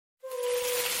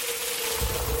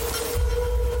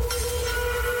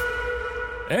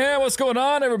And what's going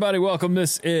on, everybody? Welcome.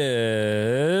 This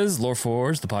is Lore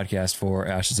Forge, the podcast for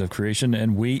Ashes of Creation,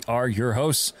 and we are your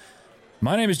hosts.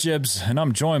 My name is Jibs, and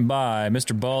I'm joined by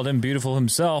Mr. Bald and Beautiful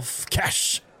himself,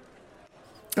 Cash.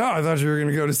 Oh, I thought you were going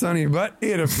to go to Sunny, but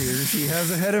it appears he has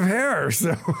a head of hair.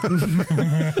 So,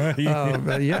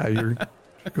 but yeah, you're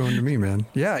going to me, man.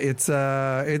 Yeah, it's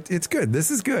good.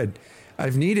 This is good.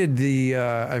 I've needed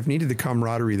the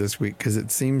camaraderie this week because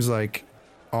it seems like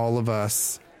all of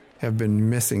us have been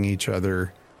missing each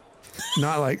other.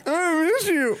 Not like I miss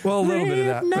you. Well, a little bit of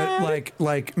that, but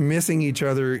like missing each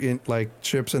other in like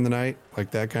ships in the night, like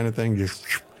that kind of thing. Just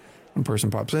one person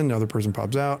pops in, the other person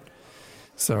pops out.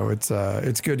 So it's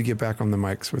good to get back on the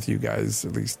mics with you guys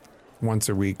at least once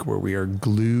a week, where we are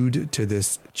glued to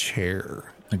this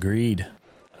chair. Agreed.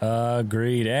 And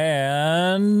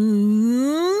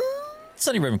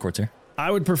Sunny Ravencourt's here.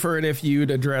 I would prefer it if you'd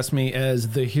address me as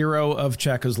the hero of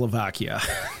Czechoslovakia.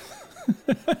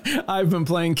 I've been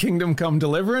playing Kingdom Come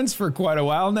Deliverance for quite a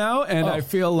while now, and I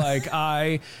feel like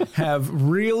I have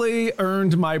really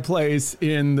earned my place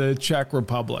in the Czech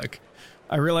Republic.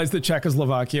 I realized that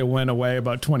Czechoslovakia went away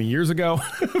about 20 years ago,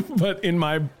 but in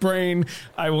my brain,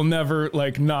 I will never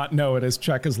not know it as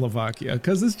Czechoslovakia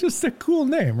because it's just a cool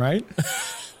name, right?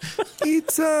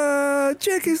 It's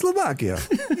Czechoslovakia.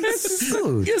 It's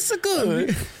good. It's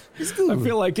good. It's good. I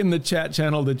feel like in the chat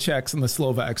channel, the Czechs and the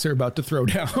Slovaks are about to throw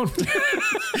down.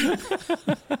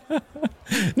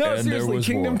 No, And seriously,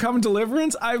 Kingdom Come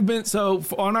Deliverance. I've been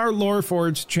on our Lore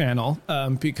Forge channel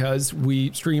because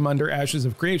we stream under Ashes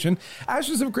of Creation.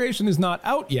 Ashes of Creation is not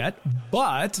out yet,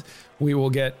 but we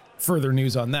will get further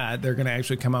news on that. They're going to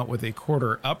actually come out with a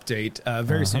quarter update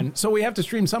very soon. So we have to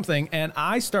stream something. And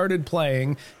I started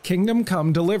playing Kingdom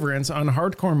Come Deliverance on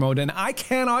hardcore mode. And I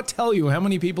cannot tell you how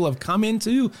many people have come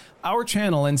into our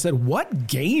channel and said, what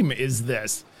game is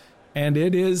this? And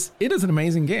it is an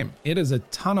amazing game. It is a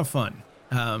ton of fun.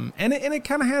 And it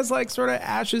kind of has sort of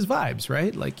Ashes vibes,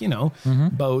 right?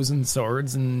 Bows and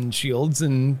swords and shields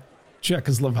and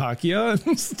Czechoslovakia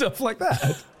and stuff like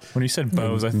that. When you said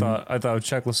bows, I thought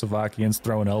Czechoslovakians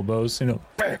throwing elbows,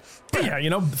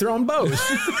 Yeah, throwing bows.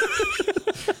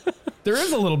 There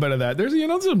is a little bit of that. There's,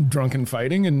 some drunken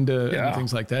fighting and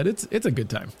things like that. It's a good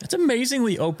time. It's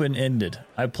amazingly open-ended.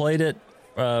 I played it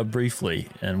briefly,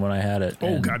 and when I had it.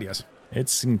 Oh, God, yes.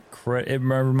 It's incredible. It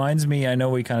reminds me, I know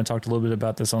we kind of talked a little bit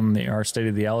about this on our State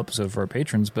of the Owl episode for our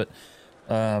patrons, but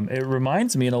it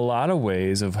reminds me in a lot of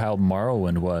ways of how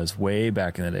Morrowind was way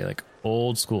back in the day, like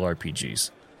old school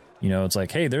RPGs. It's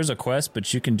like, hey, there's a quest,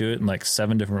 but you can do it in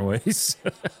 7 different ways.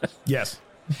 Yes.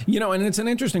 And it's an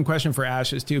interesting question for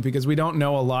Ashes, too, because we don't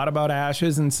know a lot about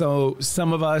Ashes. And so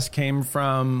some of us came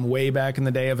from way back in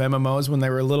the day of MMOs when they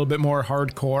were a little bit more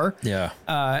hardcore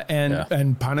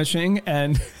and punishing.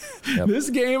 And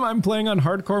this game I'm playing on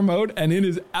hardcore mode, and it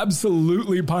is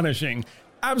absolutely punishing.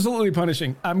 Absolutely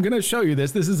punishing. I'm going to show you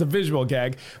this. This is a visual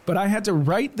gag, but I had to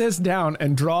write this down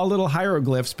and draw little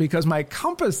hieroglyphs because my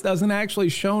compass doesn't actually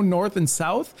show north and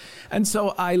south. And so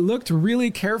I looked really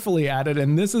carefully at it,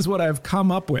 and this is what I've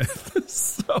come up with.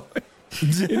 So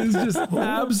it is just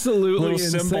absolutely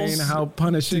insane symbols. How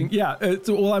punishing. Yeah.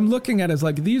 I'm looking at it as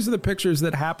these are the pictures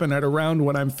that happen at around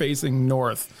when I'm facing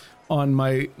north on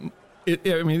my...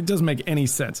 It doesn't make any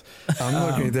sense. I'm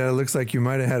looking at that. It looks like you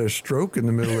might have had a stroke in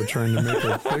the middle of trying to make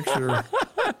a picture.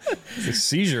 It's a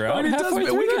seizure out.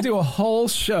 We could do a whole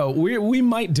show. We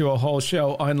might do a whole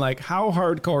show on how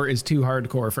hardcore is too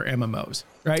hardcore for MMOs,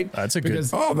 right? That's a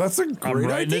that's a great I'm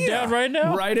writing idea. it down right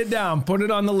now. Write it down. Put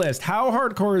it on the list. How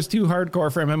hardcore is too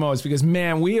hardcore for MMOs? Because,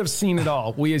 man, we have seen it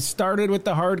all. We have started with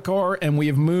the hardcore, and we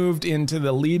have moved into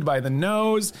the lead by the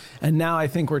nose, and now I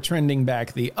think we're trending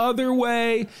back the other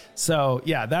way. So,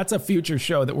 yeah, that's a future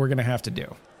show that we're going to have to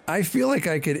do. I feel like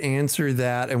I could answer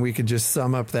that, and we could just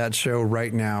sum up that show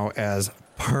right now as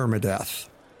permadeath.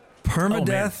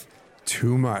 Permadeath,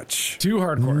 too much. Too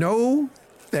hardcore. No,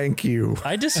 thank you.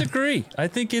 I disagree. I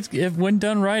think if when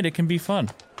done right, it can be fun.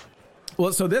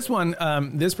 Well, so this one,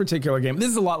 this particular game, this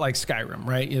is a lot like Skyrim,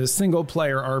 right? Single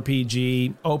player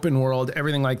RPG, open world,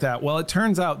 everything like that. Well, it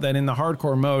turns out that in the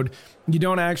hardcore mode, you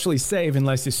don't actually save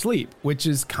unless you sleep, which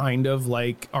is kind of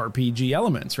like RPG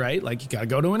elements, right? You got to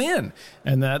go to an inn,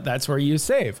 and that's where you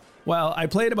save. Well, I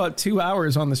played about 2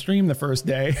 hours on the stream the first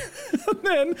day, and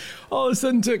then all of a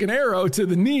sudden took an arrow to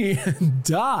the knee and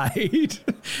died,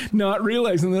 not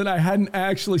realizing that I hadn't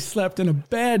actually slept in a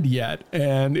bed yet.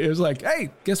 And it was like,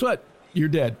 hey, guess what? You're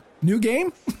dead. New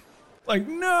game?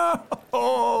 No.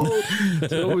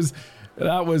 So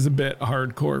that was a bit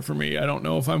hardcore for me. I don't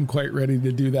know if I'm quite ready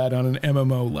to do that on an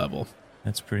MMO level.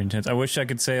 That's pretty intense. I wish I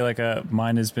could say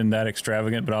mine has been that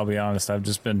extravagant, but I'll be honest, I've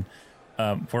just been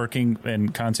working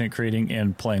and content creating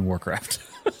and playing Warcraft.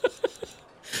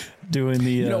 Doing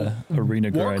the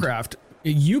arena grind. Warcraft,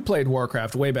 you played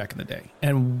Warcraft way back in the day,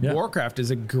 and Warcraft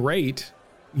is a great,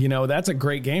 that's a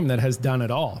great game that has done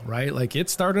it all, right? Like it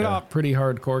started off pretty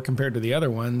hardcore compared to the other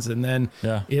ones, and then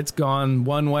it's gone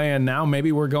one way, and now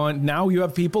maybe now you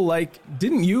have people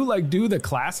didn't you do the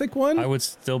classic one? I would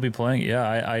still be playing it.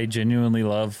 Yeah, I genuinely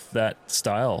love that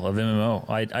style of MMO.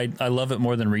 I love it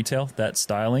more than retail, that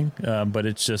styling, but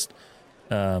it's just...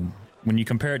 when you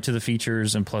compare it to the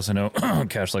features, and plus I know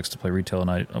Cash likes to play retail,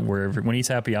 and when he's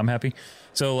happy, I'm happy.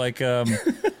 So when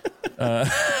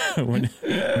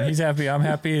he's happy, I'm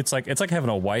happy. It's like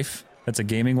having a wife that's a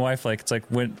gaming wife. Like it's like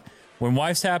when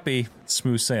wife's happy,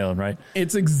 smooth sailing, right?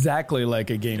 It's exactly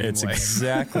like a gaming wife. It's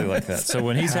exactly like that. So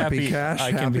when he's happy, Cash, I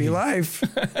can happy life.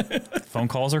 Phone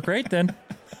calls are great then.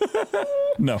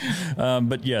 No,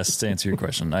 but yes, to answer your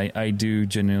question, I do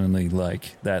genuinely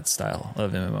like that style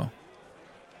of MMO.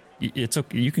 It's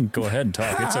okay. You can go ahead and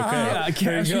talk. It's okay. Yeah,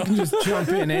 Cash, you can just jump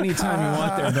in anytime you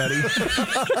want there, buddy.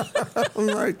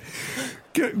 All right.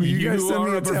 You guys send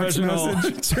me a text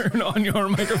message. Turn on your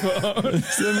microphone.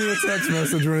 Send me a text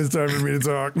message when it's time for me to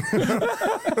talk.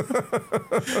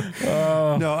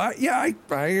 No,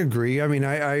 I agree. I mean,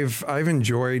 I've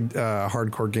enjoyed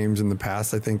hardcore games in the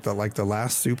past. I think that the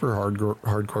last super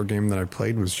hardcore game that I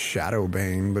played was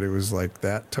Shadowbane, but it was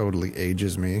that totally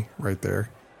ages me right there.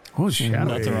 Oh, Shadow.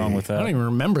 Nothing wrong with that. I don't even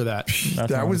remember that.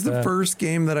 That was the first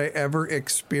game that I ever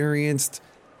experienced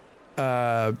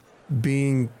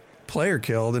being player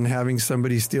killed and having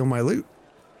somebody steal my loot.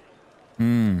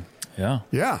 Yeah.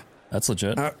 Yeah. That's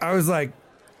legit. I was like,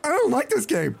 I don't like this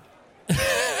game.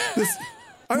 I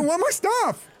want my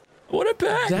stuff. What a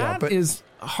bag. That is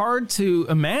hard to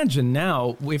imagine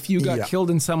now if you got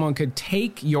killed and someone could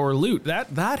take your loot.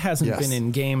 That hasn't been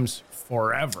in games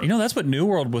forever. That's what New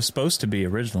World was supposed to be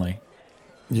originally.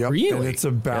 Yep. Really? And it's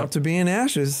about to be in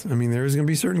Ashes. I mean, there's going to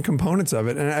be certain components of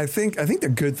it. And I think the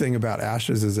good thing about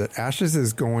Ashes is that Ashes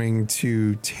is going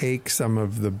to take some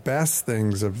of the best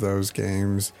things of those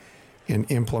games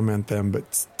and implement them,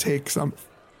 but take some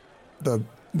the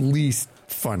least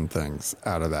fun things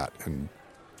out of that. And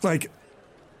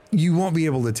you won't be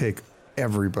able to take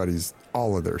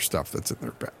all of their stuff that's in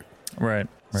their bag. Right.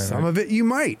 Some of it you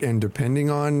might, and depending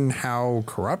on how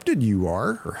corrupted you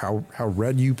are or how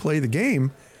red you play the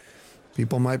game,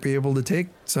 people might be able to take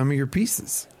some of your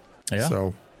pieces. Yeah.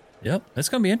 So, yep, that's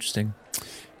going to be interesting.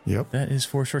 Yep. That is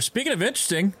for sure. Speaking of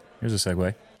interesting, here's a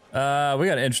segue. We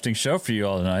got an interesting show for you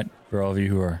all tonight, for all of you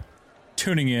who are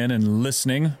tuning in and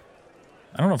listening.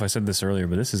 I don't know if I said this earlier,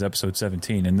 but this is episode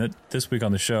 17, and this week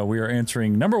on the show, we are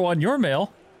answering, number 1, your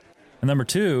mail, and number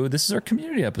 2, this is our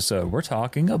community episode. We're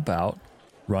talking about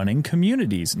running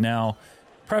communities. Now,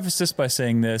 preface this by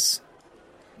saying this: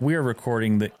 we are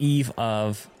recording the eve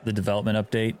of the development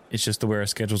update. It's just the way our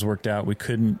schedules worked out. We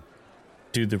couldn't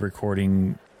do the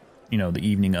recording, the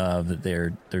evening of that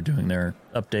they're doing their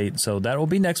update. So that will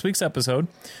be next week's episode.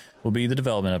 Will be the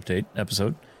development update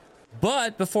episode.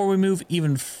 But before we move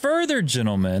even further,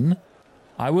 gentlemen,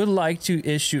 I would like to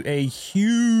issue a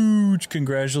huge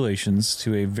congratulations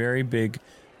to a very big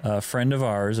friend of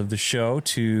ours of the show,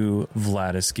 to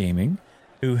Vladis Gaming,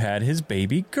 who had his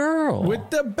baby girl. With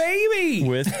the baby!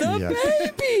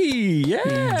 Baby! Yeah! He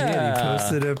did. He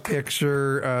posted a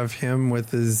picture of him with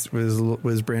his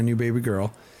brand new baby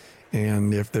girl.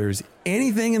 And if there's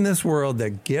anything in this world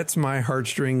that gets my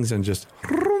heartstrings and just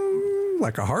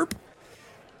like a harp,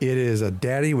 it is a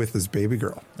daddy with his baby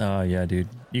girl. Oh, yeah, dude.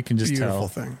 You can just Beautiful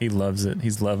tell. Thing. He loves it.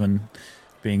 He's loving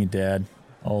being a dad.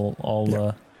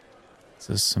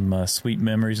 Just some sweet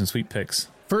memories and sweet pics.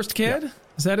 First kid? Yeah.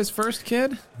 Is that his first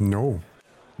kid? No.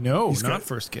 He's not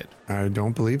first kid. I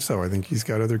don't believe so. I think he's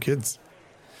got other kids.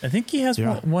 I think he has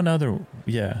one other.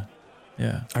 Yeah.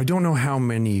 Yeah. I don't know how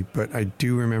many, but I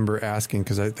do remember asking,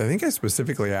 because I think I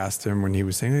specifically asked him when he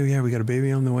was saying, oh, yeah, we got a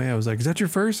baby on the way. I was like, is that your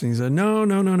first? And he said,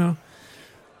 no.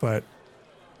 But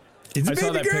it's a I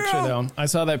saw that girl. picture, though. I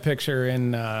saw that picture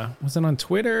in, was it on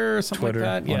Twitter or something like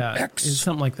that? Yeah. X. It's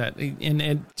something like that. And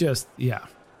it just,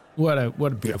 what a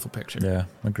beautiful picture. Yeah.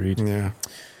 Agreed. Yeah.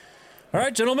 All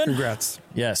right, gentlemen. Congrats.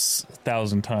 Yes.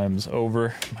 1,000 times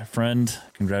over, my friend.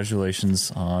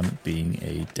 Congratulations on being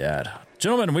a dad.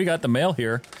 Gentlemen, we got the mail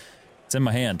here. It's in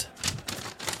my hand.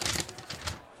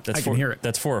 I can hear it.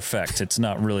 That's for effect. It's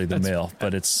not really the mail,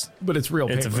 but it's real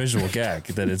paper. It's a visual gag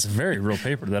that it's very real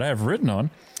paper that I have written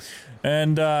on.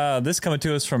 And this coming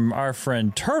to us from our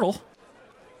friend Turtle.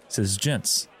 It says,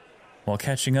 gents, while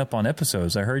catching up on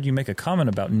episodes, I heard you make a comment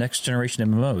about next generation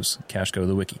MMOs, Cash Go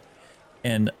the Wiki,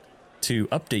 and to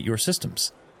update your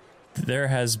systems.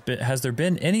 has there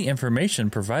been any information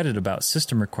provided about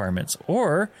system requirements,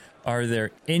 or are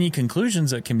there any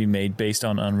conclusions that can be made based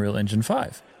on Unreal Engine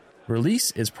 5?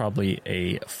 Release is probably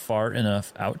a far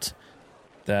enough out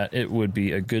that it would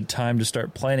be a good time to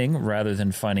start planning rather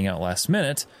than finding out last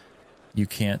minute you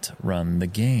can't run the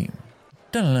game.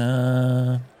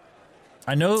 Da-da-da.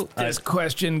 I know this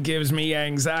question gives me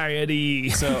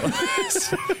anxiety. So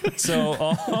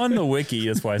on the wiki,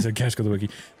 that's why I said Cash Go the wiki.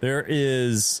 There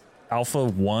is Alpha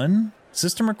 1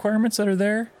 system requirements that are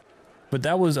there, but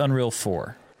that was Unreal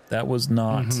 4. That was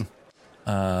not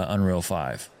Unreal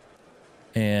 5.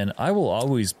 And I will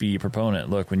always be a proponent.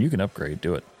 Look, when you can upgrade,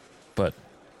 do it. But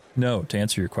no, to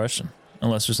answer your question,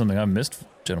 unless there's something I missed,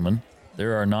 gentlemen,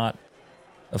 there are not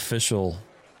official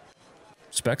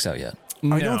specs out yet.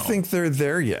 No. I don't think they're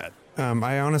there yet.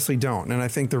 I honestly don't. And I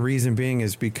think the reason being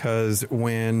is because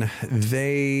when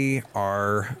they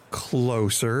are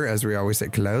closer, as we always say,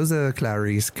 closer,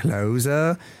 Clarice,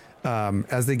 closer,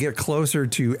 as they get closer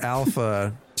to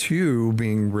Alpha 2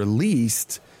 being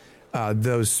released,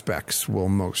 those specs will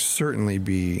most certainly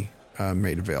be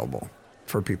made available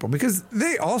for people, because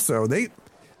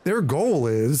their goal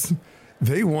is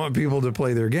they want people to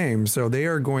play their game. So they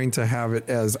are going to have it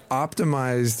as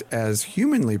optimized as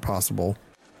humanly possible,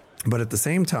 but at the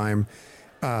same time,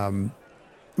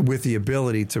 with the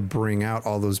ability to bring out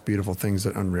all those beautiful things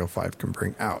that Unreal 5 can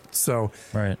bring out. So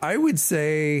I would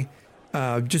say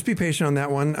just be patient on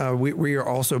that one. We are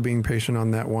also being patient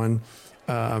on that one.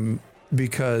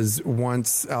 Because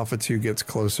once Alpha 2 gets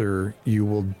closer, you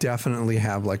will definitely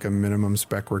have like a minimum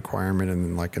spec requirement and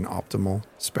then like an optimal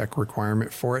spec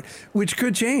requirement for it, which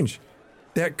could change.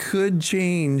 That could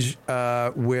change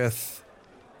with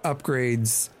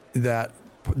upgrades that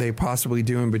they possibly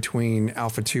do in between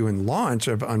Alpha 2 and launch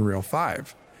of Unreal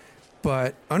 5.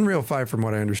 But Unreal 5, from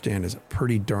what I understand, is a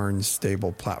pretty darn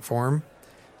stable platform.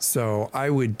 So I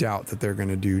would doubt that they're going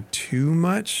to do too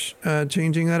much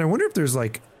changing that. I wonder if there's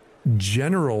like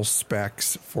general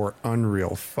specs for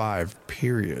Unreal 5,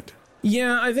 period.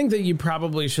 Yeah, I think that you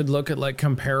probably should look at like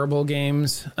comparable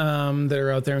games that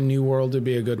are out there. New World would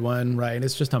be a good one, right?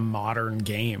 It's just a modern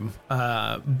game.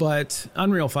 But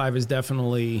Unreal 5 is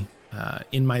definitely,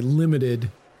 in my limited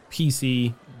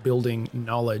PC building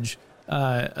knowledge,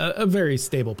 a very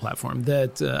stable platform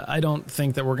that I don't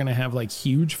think that we're going to have like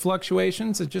huge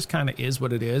fluctuations. It just kind of is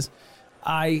what it is.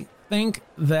 I think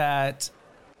that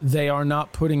they are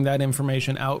not putting that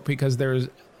information out because there's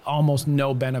almost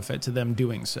no benefit to them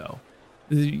doing so.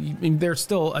 They're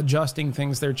still adjusting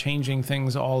things. They're changing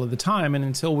things all of the time. And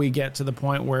until we get to the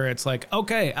point where it's like,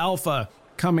 okay, Alpha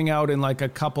coming out in like a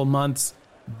couple months,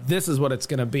 this is what it's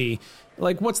going to be.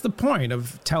 Like, what's the point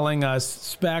of telling us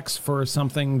specs for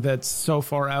something that's so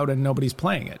far out and nobody's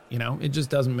playing it? You know, it just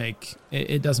doesn't make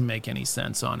any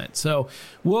sense on it. So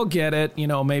we'll get it, you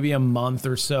know, maybe a month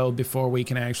or so before we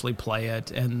can actually play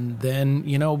it. And then,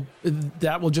 you know,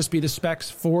 that will just be the specs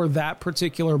for that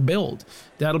particular build.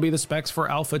 That'll be the specs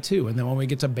for Alpha 2. And then when we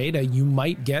get to beta, you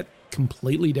might get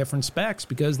completely different specs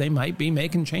because they might be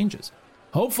making changes.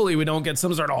 Hopefully we don't get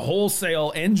some sort of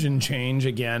wholesale engine change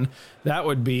again. That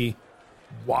would be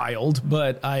wild,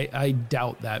 but I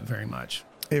doubt that very much.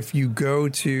 If you go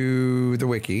to the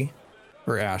wiki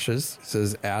for Ashes, it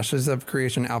says Ashes of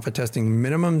Creation alpha testing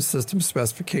minimum system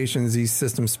specifications. These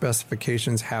system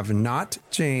specifications have not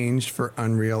changed for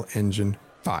Unreal Engine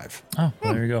 5. Oh,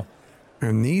 well, there you go.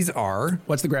 And these are...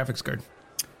 What's the graphics card?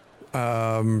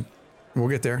 We'll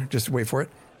get there. Just wait for it.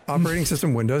 Operating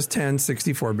system Windows 10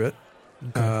 64-bit.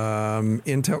 Okay.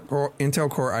 Intel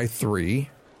Core i3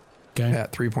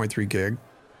 at 3.3 gig.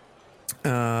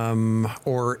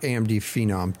 Or AMD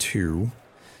Phenom 2.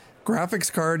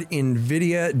 Graphics card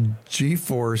NVIDIA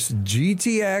GeForce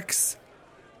GTX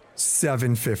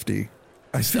 750.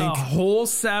 I think a whole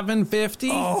 750?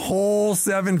 A whole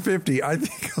 750. I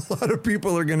think a lot of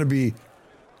people are going to be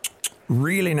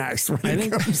really nice when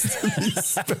it comes to these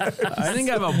specs. I think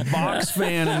I have a box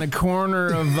fan in the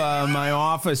corner of my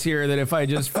office here that if I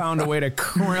just found a way to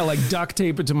duct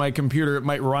tape it to my computer, it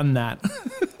might run that.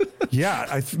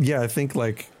 I think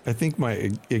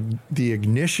the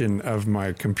ignition of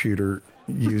my computer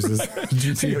uses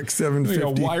GTX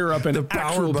 750. Wire up an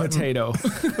actual potato.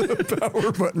 The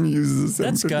power button uses a 750.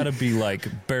 That's got to be like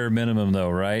bare minimum though,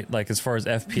 right? Like as far as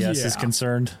FPS is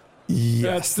concerned.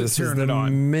 Yes, this is the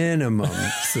minimum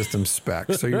system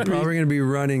spec. So you're probably going to be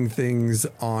running things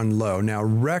on low. Now,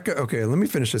 okay, let me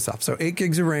finish this off. So 8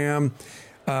 gigs of RAM.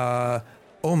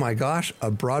 Oh my gosh, a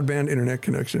broadband internet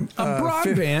connection. A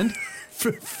broadband?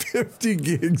 50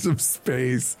 gigs of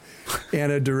space and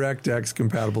a DirectX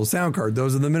compatible sound card.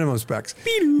 Those are the minimum specs.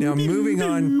 Now, moving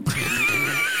on.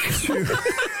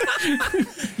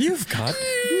 You've got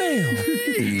mail.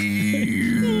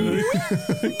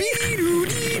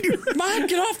 Mom,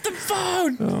 get off the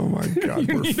phone. Oh my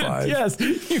God, we're five. Yes,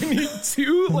 you need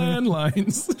 2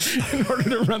 landlines in order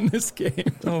to run this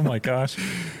game. Oh my gosh.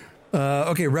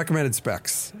 Okay, recommended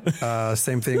specs.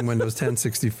 Same thing, Windows 10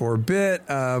 64-bit.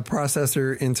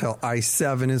 Processor, Intel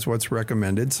i7 is what's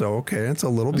recommended. So, okay, it's a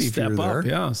little beefier there.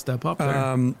 Yeah, step up there.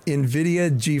 NVIDIA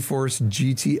GeForce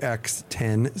GTX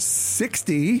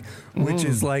 1060, which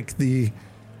is like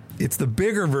it's the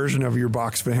bigger version of your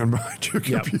box fan behind your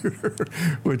computer,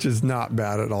 which is not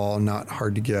bad at all, not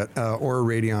hard to get. Or a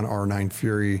Radeon R9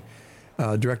 Fury.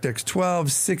 DirectX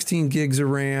 12, 16 gigs of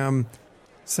RAM.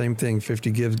 Same thing, 50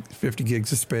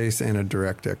 gigs of space and a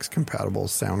DirectX compatible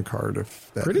sound card.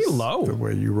 If that's pretty low, the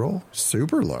way you roll,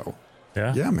 super low.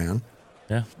 Yeah, man.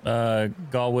 Yeah.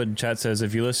 Galwood in chat says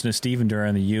if you listen to Steven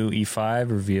during the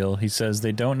UE5 reveal, he says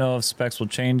they don't know if specs will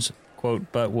change, quote,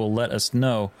 but will let us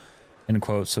know, end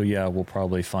quote. So yeah, we'll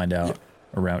probably find out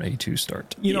around A2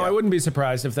 start. You know, I wouldn't be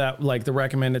surprised if that, like, the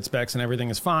recommended specs and everything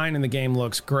is fine and the game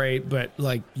looks great, but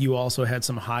like you also had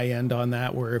some high end on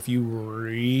that where if you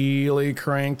really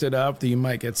cranked it up, that you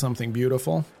might get something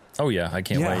beautiful. Oh yeah, I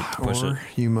can't wait to push it.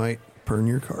 You might burn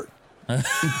your card. A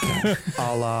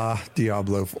la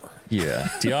Diablo 4. Yeah,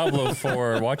 Diablo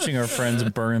 4, watching our friends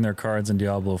burn their cards in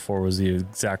Diablo 4 was the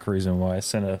exact reason why I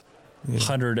sent a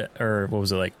 100 or what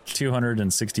was it, like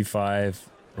 265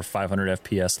 or 500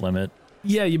 FPS limit.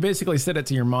 Yeah, you basically set it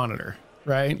to your monitor,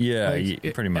 right? Yeah,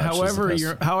 pretty much.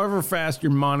 However fast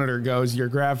your monitor goes, your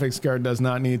graphics card does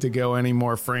not need to go any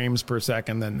more frames per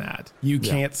second than that. You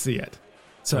can't see it.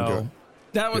 So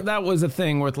that was a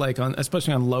thing with, like,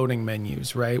 especially on loading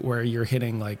menus, right, where you're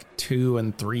hitting like 2,000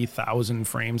 and 3,000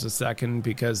 frames a second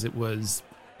because it was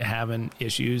having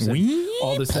issues. And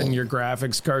all of a sudden, your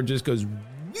graphics card just goes.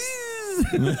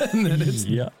 and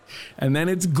then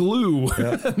it's glue.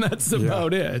 And that's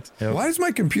about it. Why is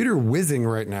my computer whizzing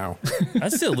right now?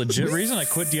 That's the legit reason I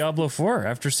quit Diablo 4.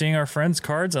 After seeing our friends'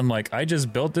 cards, I'm like, I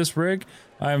just built this rig.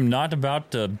 I'm not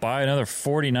about to buy another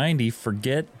 4090.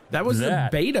 Forget that. Was the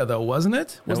beta, though, wasn't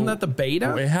it? Wasn't that the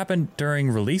beta? It happened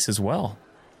during release as well.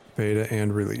 Beta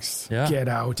and release. Yeah. Get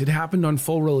out. It happened on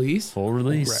full release? Full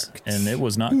release. Correct. And it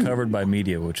was not covered by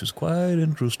media, which is quite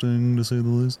interesting, to say the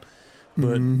least.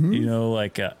 But, you know,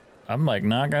 like, I'm like,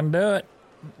 not going to do it.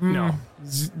 No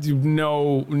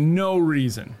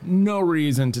reason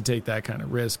to take that kind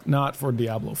of risk. Not for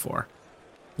Diablo 4.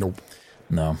 Nope.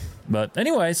 No. But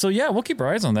anyway, so yeah, we'll keep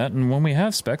our eyes on that. And when we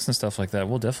have specs and stuff like that,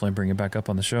 we'll definitely bring it back up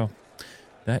on the show.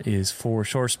 That is for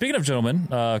sure. Speaking of gentlemen,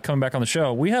 coming back on the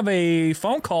show, we have a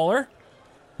phone caller.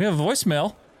 We have a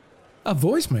voicemail. A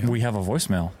voicemail? We have a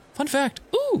voicemail. Fun fact.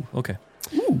 Ooh. Okay.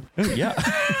 Ooh. Yeah.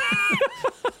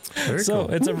 So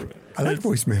cool. I like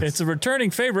voicemails. It's a returning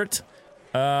favorite.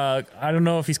 I don't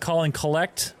know if he's calling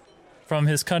collect from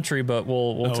his country, but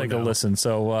we'll take a listen.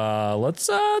 So let's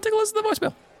take a listen to the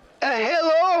voicemail.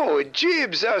 Hello,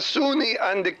 Jibs, Asuni,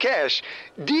 and the Cash.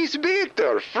 This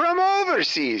Victor from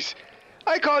overseas.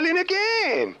 I call in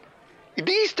again.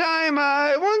 This time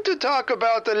I want to talk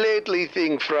about the lately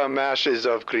thing from Ashes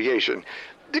of Creation.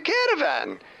 The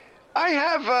caravan. I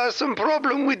have some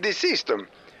problem with the system.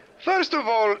 First of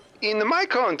all, in my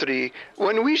country,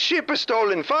 when we ship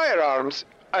stolen firearms,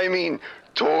 I mean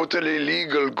totally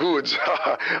legal goods,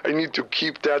 I need to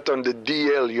keep that on the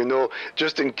DL, you know,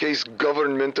 just in case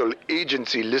governmental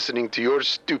agency listening to your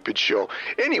stupid show.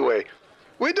 Anyway,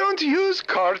 we don't use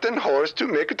cart and horse to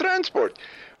make a transport.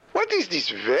 What is this,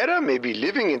 Vera maybe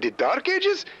living in the Dark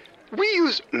Ages? We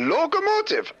use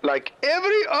locomotive like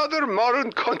every other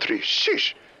modern country.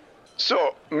 Shish.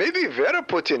 So maybe Vera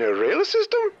put in a rail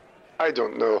system? I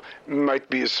don't know. Might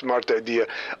be a smart idea.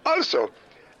 Also,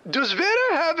 does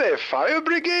Vera have a fire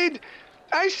brigade?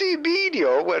 I see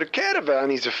video where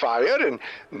caravan is a fire and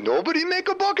nobody make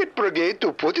a bucket brigade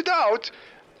to put it out.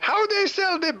 How they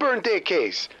sell the burnt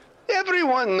AKs?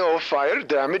 Everyone know fire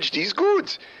damage these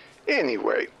goods.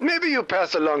 Anyway, maybe you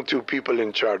pass along to people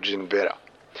in charge in Vera.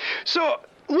 So,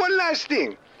 one last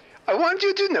thing. I want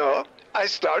you to know I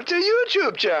started a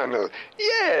YouTube channel.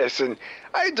 Yes, and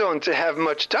I don't have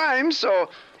much time, so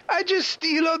I just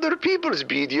steal other people's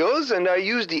videos and I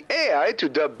use the AI to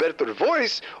dub better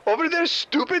voice over their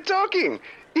stupid talking.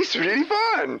 It's really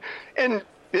fun. And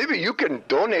maybe you can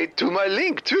donate to my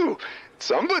link, too.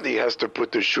 Somebody has to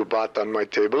put the Shabbat on my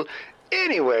table.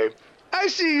 Anyway, I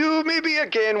see you maybe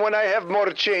again when I have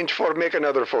more change for make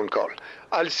another phone call.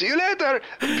 I'll see you later.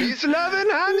 Peace, love,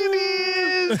 and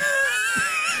honeybees.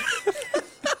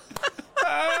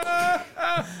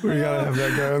 We gotta have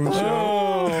that guy on the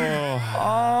show.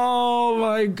 Oh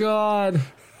my God.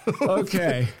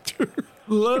 Okay.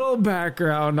 Little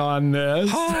background on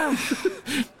this.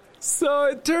 So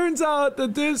it turns out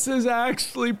that this is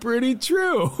actually pretty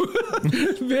true.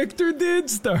 Victor did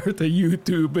start a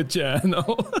YouTube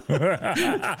channel.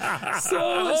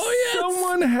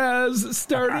 Someone has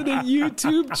started a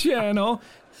YouTube channel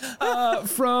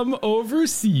from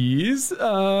overseas.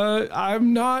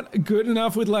 I'm not good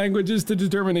enough with languages to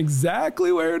determine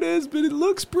exactly where it is, but it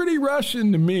looks pretty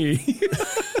Russian to me.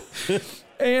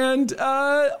 And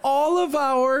all of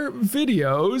our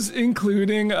videos,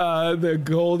 including the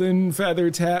Golden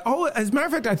Feather Tavern. Oh, as a matter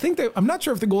of fact, I think I'm not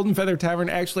sure if the Golden Feather Tavern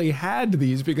actually had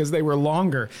these because they were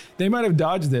longer. They might have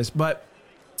dodged this, but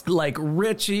like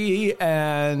Richie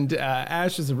and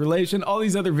Ash's relation, all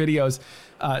these other videos,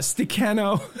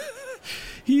 Stikano,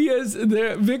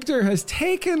 Victor has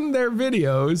taken their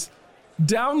videos,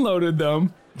 downloaded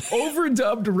them,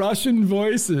 overdubbed Russian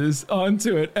voices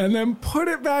onto it, and then put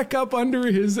it back up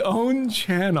under his own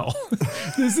channel.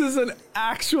 This is an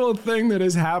actual thing that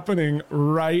is happening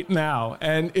right now,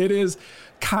 and it is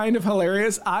kind of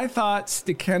hilarious. I thought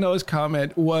Stikeno's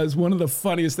comment was one of the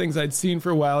funniest things I'd seen for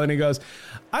a while, and he goes,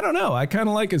 I don't know, I kind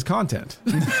of like his content.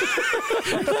 I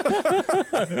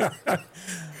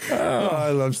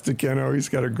love Stikeno. He's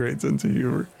got a great sense of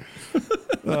humor.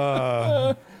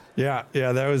 Yeah,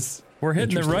 that was... We're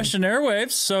hitting the Russian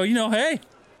airwaves, so, hey.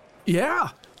 Yeah.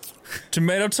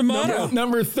 Tomato.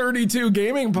 Number 32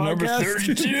 gaming podcast. Number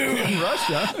 32. In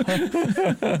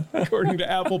Russia. According to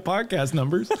Apple Podcast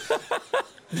numbers.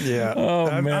 Yeah.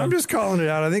 Man. I'm just calling it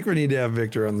out. I think we need to have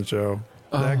Victor on the show.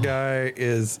 That guy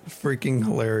is freaking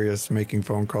hilarious making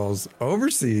phone calls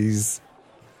overseas.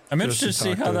 I'm interested to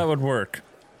see how that would work.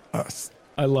 Us.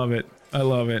 I love it. I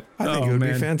think it would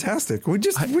be fantastic.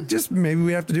 Maybe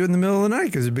we have to do it in the middle of the night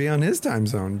because it'd be on his time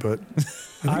zone. But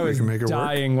I was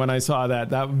dying when I saw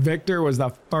that. That Victor was the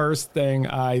first thing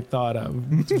I thought of.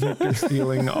 Victor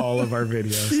stealing all of our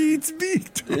videos. It's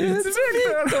Victor.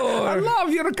 I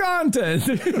love your content.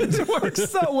 It works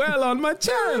so well on my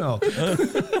channel.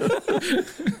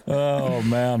 Oh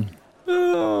man.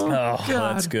 Oh,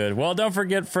 that's good. Well, don't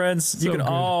forget, friends, you can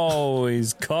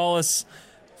always call us.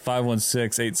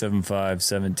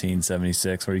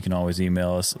 516-875-1776, or you can always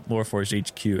email us,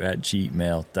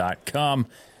 loreforcehq@gmail.com.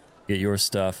 Get your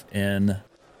stuff in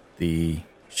the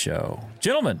show.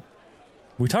 Gentlemen,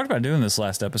 we talked about doing this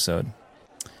last episode,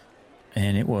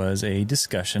 and it was a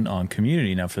discussion on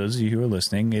community. Now, for those of you who are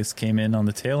listening, it came in on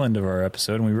the tail end of our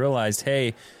episode, and we realized,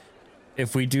 hey,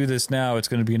 if we do this now, it's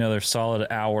going to be another solid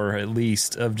hour at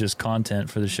least of just content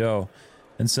for the show.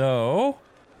 And so...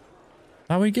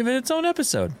 we give it its own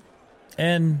episode.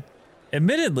 And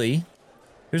admittedly,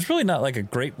 there's really not like a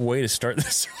great way to start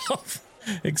this off,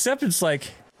 except it's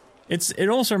like, it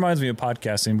almost reminds me of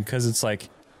podcasting because it's like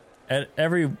at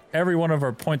every one of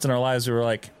our points in our lives, we were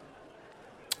like,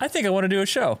 I think I want to do a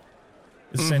show.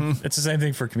 It's the same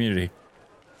thing for community.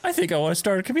 I think I want to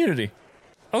start a community.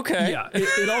 Okay. Yeah,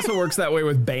 it also works that way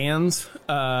with bands.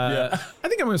 I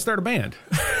think I'm going to start a band.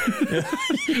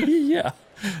 Yeah.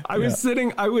 I was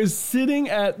sitting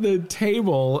at the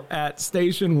table at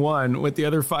Station 1 with the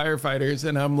other firefighters,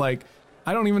 and I'm like,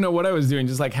 I don't even know what I was doing,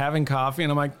 just like having coffee,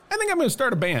 and I'm like, I think I'm going to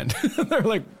start a band. They're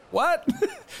like, what?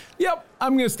 Yep,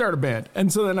 I'm going to start a band.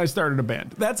 And so then I started a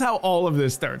band. That's how all of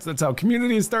this starts. That's how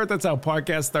communities start. That's how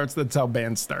podcasts starts. That's how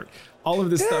bands start. All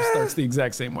of this stuff starts the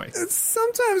exact same way.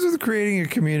 Sometimes with creating a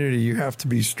community, you have to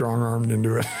be strong-armed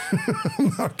into it.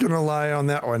 I'm not going to lie on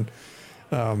that one.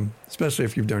 Especially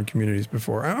if you've done communities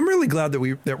before. I'm really glad that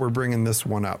we're bringing this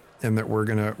one up and that we're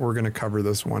gonna cover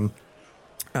this one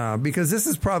because this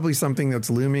is probably something that's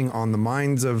looming on the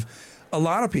minds of a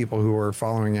lot of people who are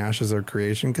following Ashes of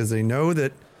Creation because they know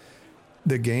that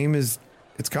the game it's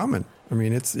coming. I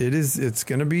mean, it's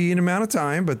going to be an amount of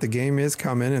time, but the game is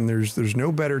coming, and there's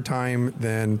no better time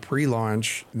than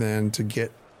pre-launch than to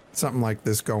get something like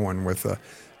this going with a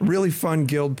really fun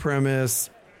guild premise.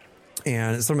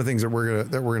 And some of the things that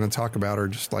we're gonna talk about are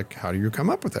just like, how do you come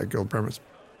up with that guild premise?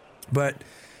 But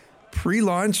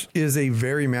pre-launch is a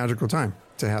very magical time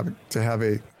to have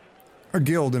a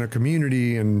guild and a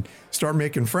community and start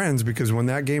making friends, because when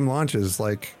that game launches,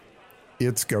 like,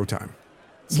 it's go time.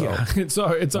 So, yeah, it's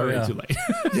already too late.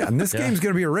 Yeah, and this game's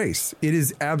going to be a race. It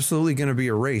is absolutely going to be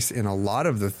a race in a lot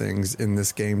of the things in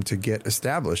this game to get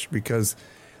established, because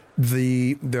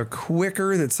the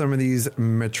quicker that some of these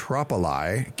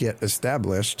metropoli get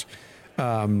established,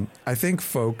 I think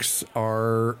folks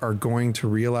are going to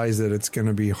realize that it's going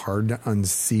to be hard to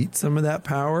unseat some of that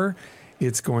power.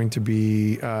 It's going to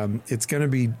be an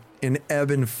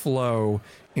ebb and flow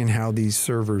in how these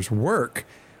servers work,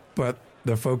 but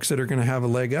the folks that are going to have a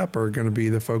leg up are going to be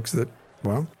the folks that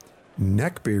well,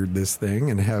 neckbeard this thing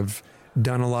and have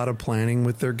done a lot of planning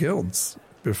with their guilds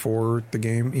before the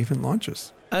game even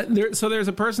launches. So there's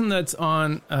a person that's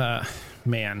on,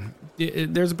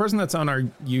 there's a person that's on our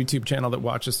YouTube channel that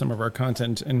watches some of our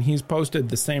content, and he's posted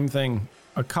the same thing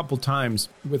a couple times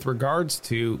with regards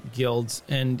to guilds.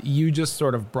 And you just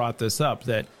sort of brought this up,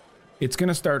 that it's going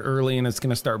to start early and it's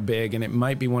going to start big, and it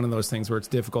might be one of those things where it's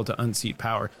difficult to unseat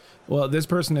power. Well, this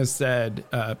person has said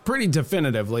pretty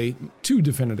definitively, too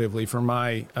definitively for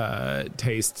my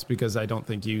tastes, because I don't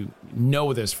think you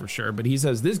know this for sure, but he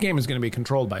says this game is going to be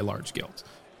controlled by large guilds.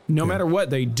 No matter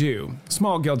what they do,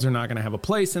 small guilds are not going to have a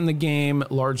place in the game.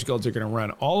 Large guilds are going to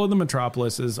run all of the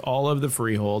metropolises, all of the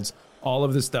freeholds, all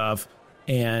of the stuff,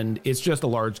 and it's just a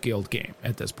large guild game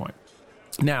at this point.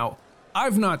 Now,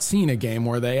 I've not seen a game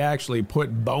where they actually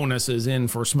put bonuses in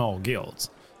for small guilds.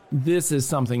 This is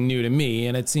something new to me,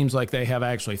 and it seems like they have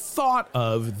actually thought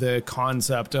of the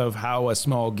concept of how a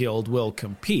small guild will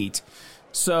compete.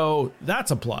 So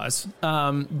that's a plus.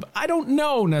 I don't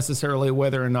know necessarily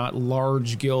whether or not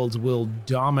large guilds will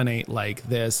dominate like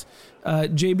this.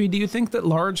 JB, do you think that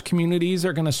large communities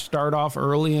are going to start off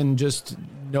early and just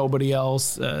nobody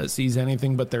else sees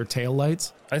anything but their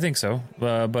taillights? I think so.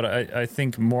 But I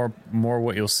think more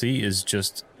what you'll see is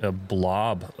just a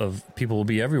blob of people will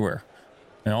be everywhere.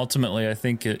 And ultimately, I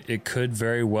think it could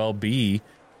very well be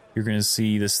you're going to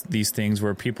see these things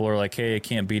where people are like, hey, I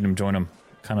can't beat them, join them.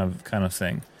 Kind of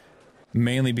thing,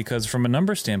 mainly because from a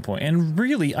number standpoint, and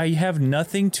really I have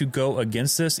nothing to go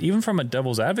against this, even from a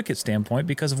devil's advocate standpoint,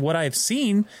 because of what I've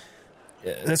seen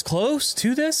that's close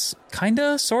to this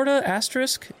sort of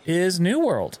asterisk is New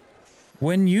World.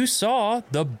 When you saw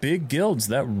the big guilds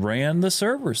that ran the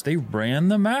servers, they ran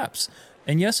the maps.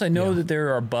 And yes, I know that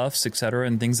there are buffs, etc.,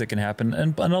 and things that can happen,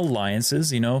 and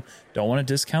alliances, don't want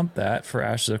to discount that for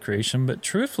Ashes of Creation, but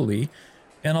truthfully,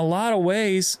 in a lot of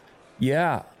ways,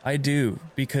 yeah, I do,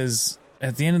 because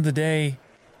at the end of the day,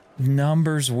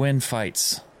 numbers win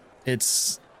fights.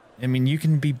 You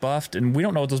can be buffed, and we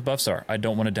don't know what those buffs are. I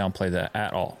don't want to downplay that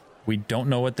at all. We don't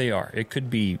know what they are. It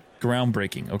could be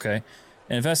groundbreaking, okay?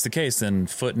 And if that's the case, then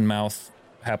foot and mouth,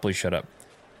 happily shut up.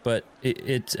 But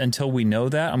it's until we know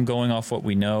that, I'm going off what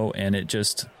we know, and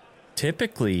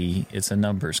typically, it's a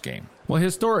numbers game. Well,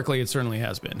 historically, it certainly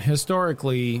has been.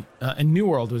 Historically, and New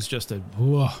World was just a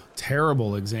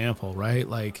terrible example, right?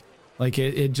 Like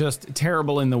it just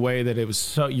terrible in the way that it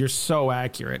was you're so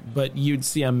accurate, but you'd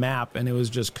see a map and it was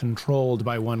just controlled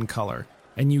by one color,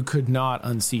 and you could not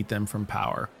unseat them from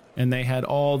power. And they had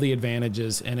all the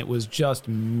advantages, and it was just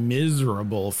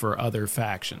miserable for other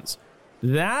factions.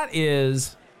 That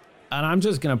is... And I'm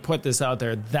just going to put this out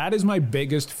there. That is my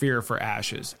biggest fear for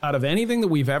Ashes. Out of anything that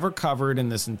we've ever covered in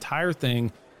this entire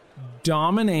thing,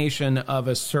 domination of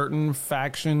a certain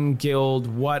faction, guild,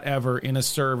 whatever in a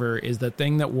server is the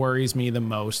thing that worries me the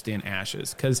most in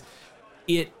Ashes. Because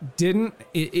it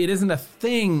isn't a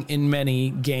thing in many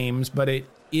games, but it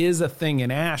is a thing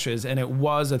in Ashes, and it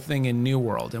was a thing in New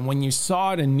World. And when you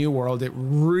saw it in New World, it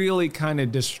really kind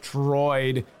of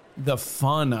destroyed the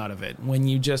fun out of it, when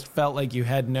you just felt like you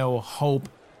had no hope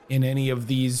in any of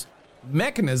these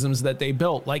mechanisms that they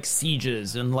built, like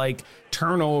sieges and like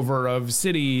turnover of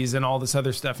cities and all this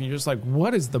other stuff. And you're just like,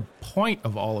 what is the point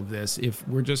of all of this if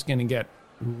we're just going to get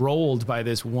rolled by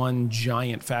this one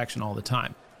giant faction all the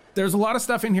time? There's a lot of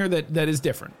stuff in here that is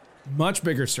different. Much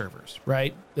bigger servers,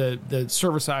 right? The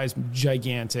server size,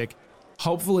 gigantic.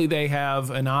 Hopefully they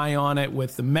have an eye on it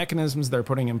with the mechanisms they're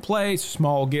putting in place,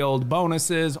 small guild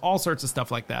bonuses, all sorts of stuff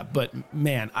like that. But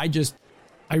man, I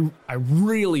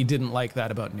really didn't like that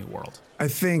about New World. I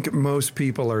think most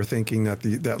people are thinking that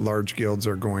that large guilds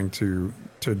are going to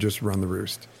just run the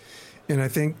roost. And I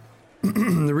think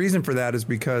the reason for that is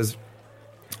because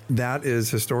that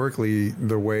is historically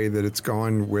the way that it's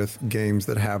gone with games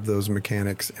that have those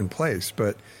mechanics in place.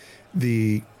 But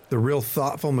the real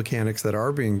thoughtful mechanics that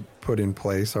are being put in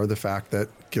place are the fact that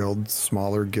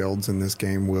smaller guilds in this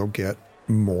game will get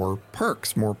more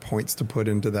perks, more points to put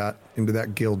into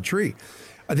that guild tree.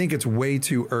 I think it's way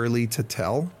too early to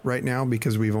tell right now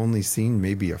because we've only seen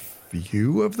maybe a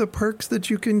few of the perks that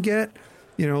you can get,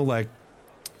 like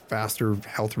faster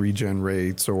health regen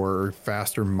rates or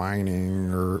faster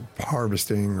mining or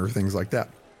harvesting or things like that.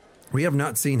 We have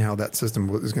not seen how that system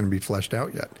is going to be fleshed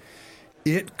out yet.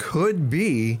 It could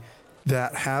be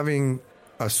that having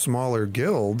a smaller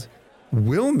guild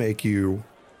will make you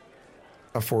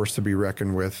a force to be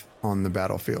reckoned with on the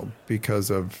battlefield because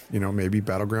of, maybe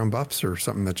battleground buffs or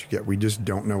something that you get. We just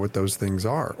don't know what those things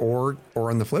are. Or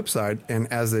on the flip side,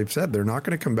 and as they've said, they're not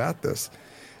going to combat this.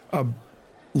 A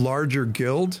larger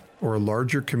guild or a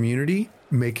larger community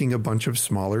making a bunch of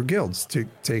smaller guilds to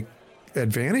take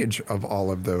advantage of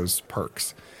all of those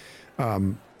perks.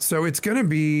 So it's going to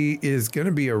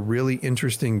be a really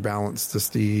interesting balance to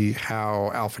see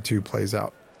how Alpha 2 plays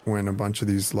out when a bunch of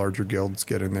these larger guilds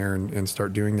get in there and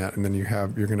start doing that. And then you're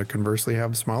going to conversely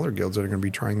have smaller guilds that are going to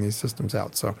be trying these systems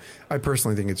out. So I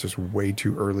personally think it's just way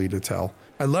too early to tell.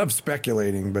 I love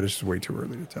speculating, but it's just way too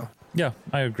early to tell. Yeah,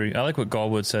 I agree. I like what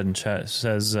Galwood said in chat. It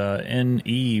says, in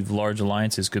EVE, large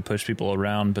alliances could push people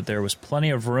around, but there was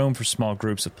plenty of room for small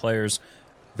groups of players.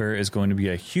 There is going to be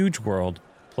a huge world,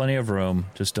 plenty of room.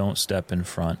 Just don't step in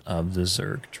front of the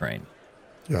Zerg train.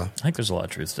 Yeah. I think there's a lot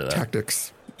of truth to that.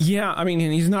 Tactics. Yeah, I mean,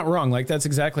 and he's not wrong. Like, that's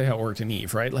exactly how it worked in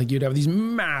EVE, right? Like, you'd have these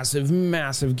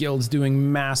massive guilds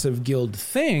doing massive guild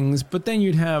things, but then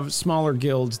you'd have smaller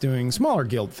guilds doing smaller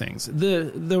guild things.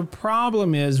 The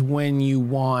problem is when you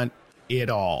want it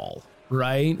all,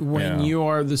 right? When you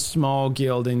are the small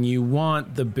guild and you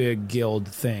want the big guild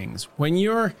things. When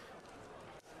you're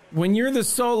the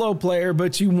solo player,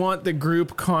 but you want the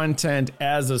group content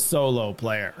as a solo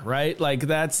player, right? Like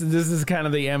this is kind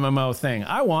of the MMO thing.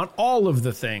 I want all of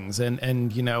the things,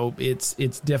 and you know, it's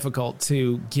difficult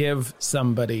to give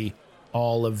somebody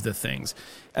all of the things.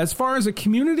 As far as a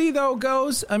community though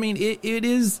goes, I mean,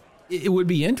 it would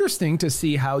be interesting to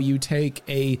see how you take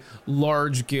a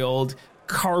large guild,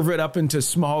 carve it up into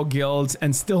small guilds,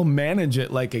 and still manage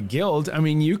it like a guild. I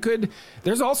mean,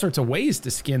 there's all sorts of ways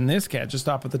to skin this cat. Just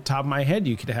off at the top of my head,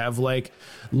 you could have like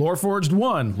Loreforged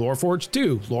 1, Loreforged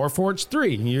 2, Loreforged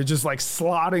 3, and you're just like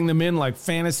slotting them in like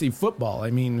fantasy football.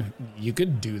 I mean, you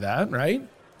could do that, right?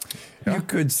 You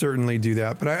could certainly do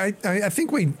that, but I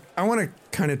think I want to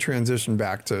kind of transition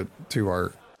back to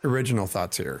our original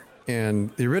thoughts here. And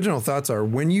the original thoughts are,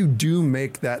 when you do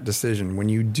make that decision, when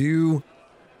you do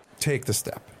take the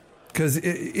step, because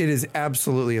it is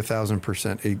absolutely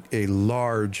 1,000% a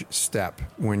large step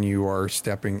when you are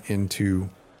stepping into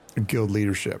guild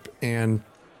leadership. And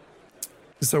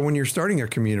so when you're starting a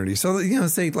community, so, you know,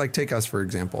 say like take us, for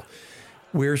example,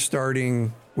 we're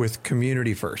starting with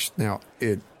community first. Now,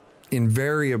 it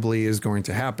invariably is going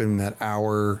to happen that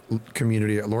our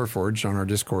community at Loreforged on our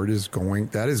Discord is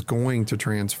going to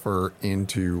transfer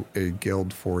into a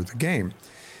guild for the game.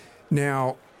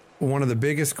 Now, one of the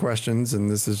biggest questions, and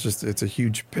this is it's a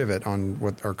huge pivot on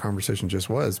what our conversation just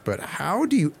was, but how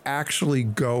do you actually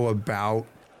go about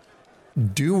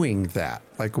doing that?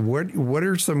 Like, what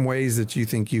are some ways that you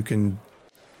think you can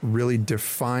really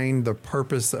define the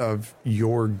purpose of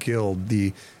your guild,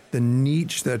 the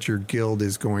niche that your guild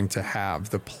is going to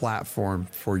have, the platform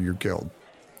for your guild?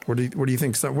 What do you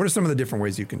think? What are some of the different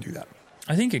ways you can do that?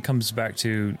 I think it comes back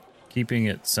to keeping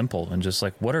it simple and just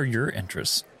like, what are your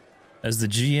interests? As the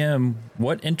GM,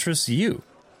 what interests you?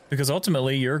 Because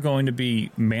ultimately you're going to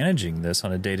be managing this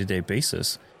on a day-to-day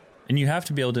basis, and you have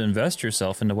to be able to invest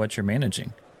yourself into what you're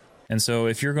managing. And so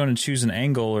if you're going to choose an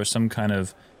angle or some kind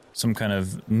of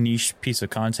niche piece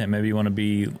of content, maybe you want to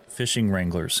be fishing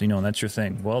wranglers, you know, and that's your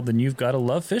thing. Well, then you've got to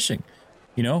love fishing.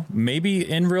 You know, maybe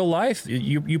in real life,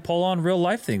 you pull on real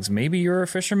life things. Maybe you're a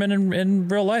fisherman in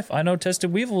real life. I know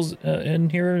Tested Weevil's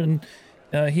in here, and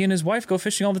he and his wife go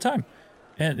fishing all the time.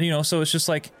 And, you know, so it's just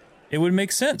like, it would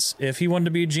make sense if he wanted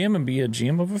to be a GM and be a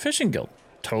GM of a fishing guild.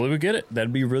 Totally would get it.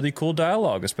 That'd be really cool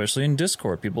dialogue, especially in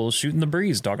Discord. People shooting the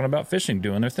breeze, talking about fishing,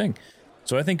 doing their thing.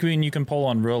 So I think when you can pull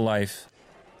on real life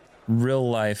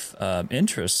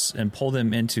interests and pull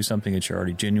them into something that you're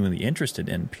already genuinely interested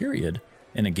in, period,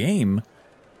 in a game,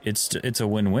 it's a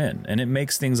win-win. And it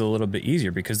makes things a little bit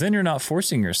easier, because then you're not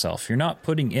forcing yourself. You're not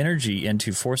putting energy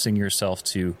into forcing yourself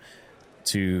to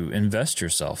invest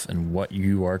yourself in what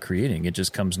you are creating. It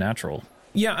just comes natural.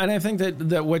 Yeah, and I think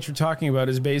that what you're talking about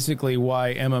is basically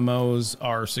why MMOs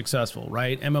are successful,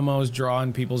 right? MMOs draw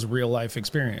on people's real life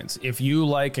experience. If you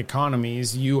like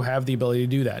economies, you have the ability to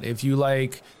do that. If you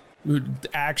like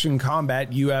action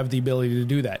combat, you have the ability to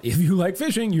do that. If you like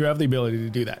fishing, you have the ability to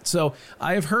do that. So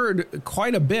I have heard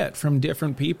quite a bit from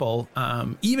different people,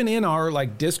 even in our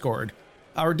like Discord.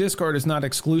 Our Discord is not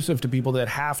exclusive to people that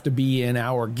have to be in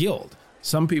our guild.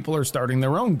 Some people are starting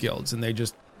their own guilds and they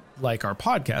just like our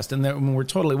podcast, and we're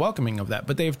totally welcoming of that.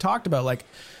 But they've talked about, like,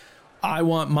 I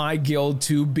want my guild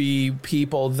to be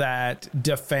people that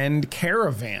defend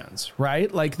caravans,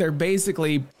 right? Like, they're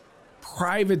basically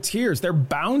privateers. They're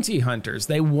bounty hunters.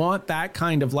 They want that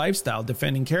kind of lifestyle,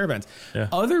 defending caravans. Yeah.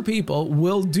 Other people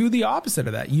will do the opposite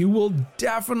of that. You will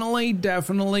definitely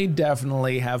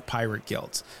have pirate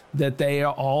guilds that they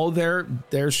all their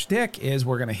shtick is,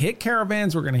 we're going to hit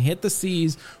caravans, we're going to hit the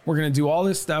seas, we're going to do all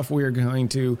this stuff, we're going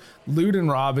to loot and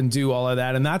rob and do all of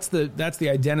that. And that's the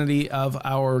identity of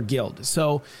our guild.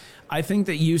 So I think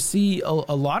that you see a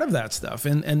lot of that stuff.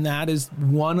 And that is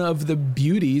one of the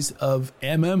beauties of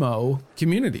MMO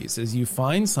communities is you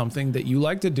find something that you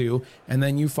like to do, and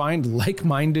then you find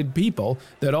like-minded people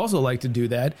that also like to do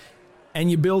that, and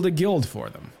you build a guild for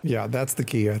them. Yeah, that's the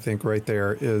key, I think, right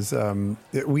there is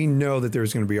we know that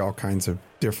there's going to be all kinds of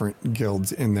different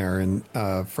guilds in there. And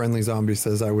Friendly Zombie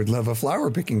says, I would love a flower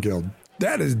picking guild.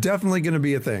 That is definitely going to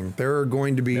be a thing. There are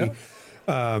going to be, there's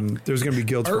going to be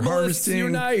guilds for harvesting,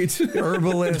 unite.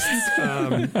 herbalists,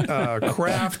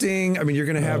 crafting. I mean, you're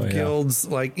going to have guilds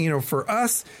like, for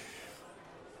us,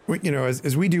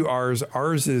 as we do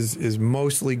ours is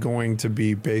mostly going to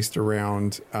be based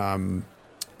around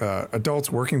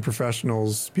adults, working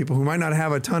professionals, people who might not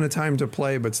have a ton of time to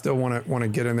play, but still want to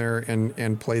get in there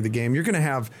and play the game. You're going to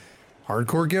have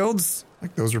hardcore guilds.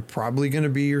 Like those are probably going to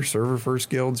be your server first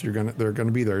guilds. They're going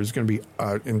to be there. There's going to be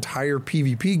entire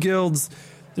PvP guilds.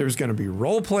 There's going to be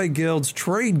role play guilds,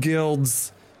 trade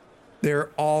guilds. They're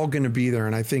all going to be there.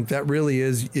 And I think that really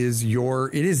is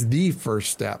the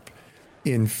first step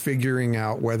in figuring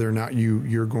out whether or not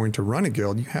you're going to run a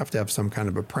guild. You have to have some kind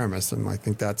of a premise. And I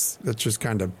think that's just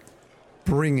kind of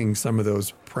bringing some of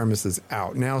those premises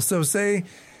out. Now, so say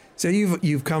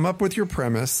you've come up with your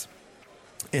premise,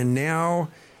 and now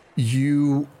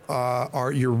you're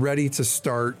ready to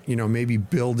start, maybe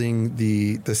building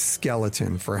the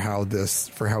skeleton for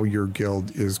how your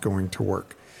guild is going to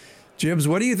work. Jibs,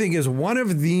 what do you think is one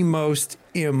of the most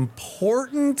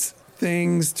important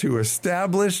things to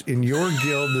establish in your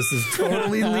guild? This is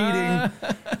totally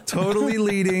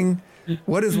leading.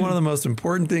 What is one of the most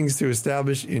important things to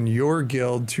establish in your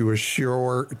guild to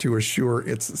assure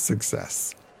its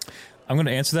success? I'm going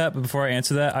to answer that, but before I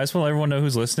answer that, I just want to let everyone know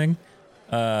who's listening.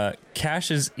 Cash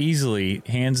is easily,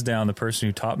 hands down, the person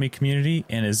who taught me community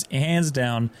and is hands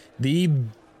down the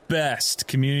best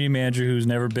community manager who's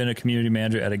never been a community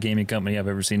manager at a gaming company I've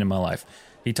ever seen in my life.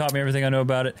 He taught me everything I know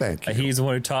about it. Thank you. He's the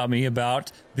one who taught me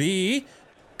about the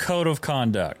code of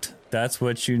conduct. That's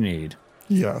what you need.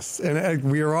 Yes, and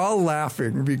we are all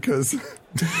laughing because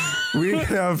we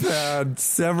have had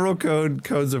several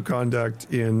codes of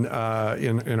conduct in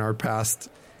our past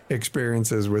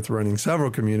experiences with running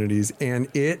several communities, and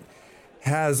it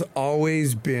has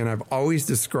always been, I've always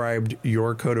described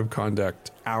your code of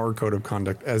conduct, our code of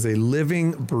conduct, as a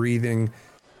living, breathing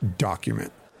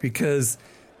document. Because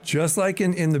just like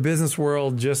in the business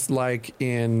world, just like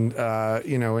in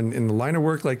in the line of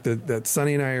work like that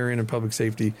Sonny and I are in public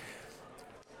safety,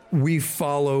 we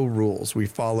follow rules. We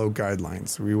follow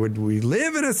guidelines. We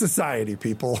live in a society,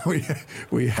 people.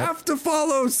 We have to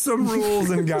follow some rules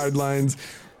and guidelines,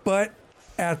 but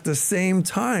at the same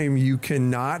time, you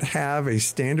cannot have a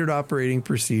standard operating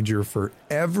procedure for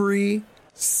every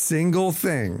single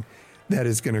thing that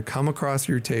is going to come across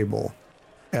your table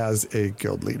as a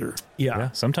guild leader.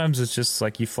 Yeah. Sometimes it's just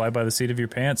like you fly by the seat of your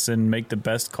pants and make the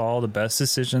best call, the best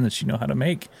decision that you know how to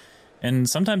make. And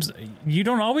sometimes you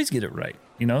don't always get it right.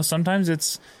 Sometimes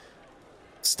it's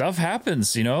stuff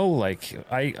happens, like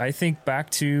I think back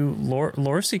to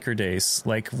Lore Seeker days,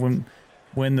 like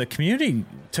when the community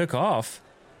took off,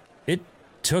 it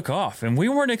took off and we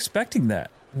weren't expecting that.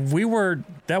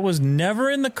 That was never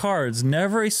in the cards,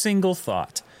 never a single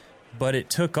thought, but it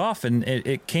took off and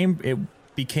it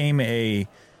became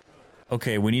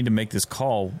okay, we need to make this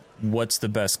call. What's the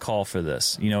best call for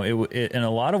this? In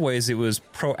a lot of ways, it was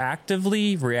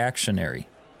proactively reactionary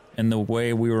in the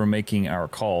way we were making our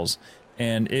calls.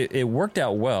 And it worked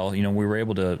out well. We were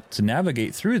able to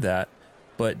navigate through that.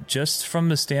 But just from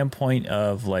the standpoint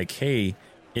of like, hey,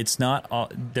 it's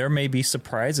not, there may be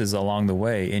surprises along the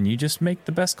way, and you just make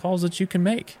the best calls that you can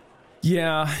make.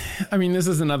 Yeah, I mean, this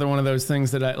is another one of those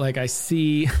things that I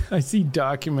see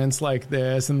documents like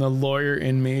this, and the lawyer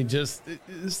in me just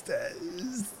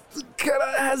kind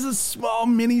of has a small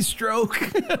mini stroke.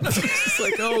 It's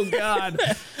like, oh God,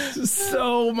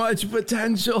 so much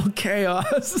potential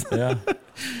chaos. Yeah.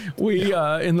 We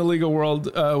in the legal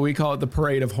world, we call it the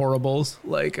parade of horribles,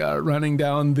 like running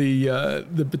down the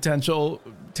potential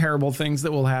terrible things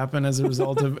that will happen as a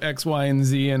result of X, Y, and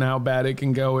Z, and how bad it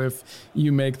can go if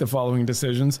you make the following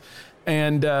decisions.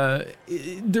 And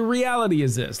the reality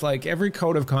is this, like every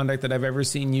code of conduct that I've ever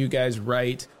seen you guys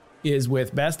write is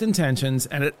with best intentions,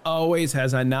 and it always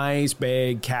has a nice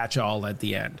big catch-all at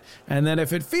the end. And then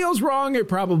if it feels wrong, it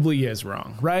probably is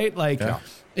wrong, right? Like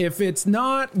if it's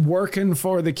not working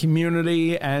for the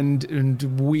community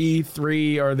and we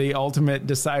three are the ultimate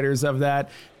deciders of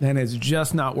that, then it's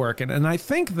just not working. And I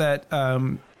think that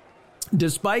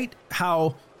despite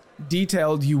how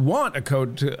detailed you want a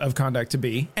code of conduct to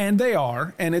be, and they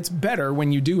are, and it's better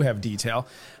when you do have detail,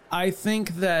 I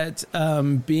think that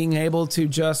being able to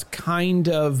just kind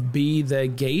of be the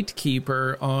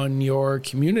gatekeeper on your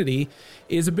community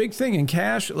is a big thing. And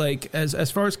Cash, like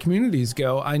as far as communities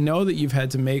go, I know that you've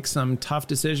had to make some tough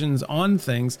decisions on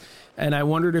things. And I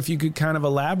wondered if you could kind of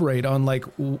elaborate on like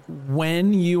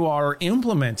when you are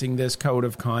implementing this code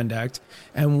of conduct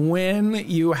and when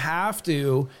you have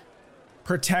to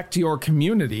protect your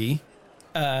community.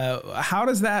 How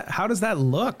does that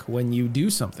look when you do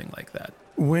something like that?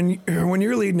 When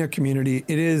you're leading a community,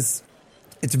 it's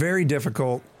very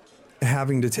difficult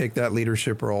having to take that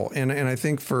leadership role. And I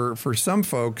think for some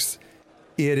folks,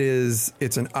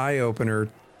 it's an eye opener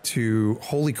to,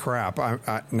 holy crap,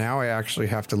 now I actually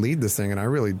have to lead this thing. And I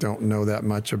really don't know that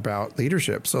much about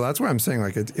leadership. So that's why I'm saying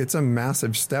like it's a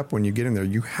massive step when you get in there.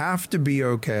 You have to be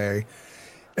okay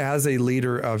as a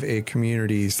leader of a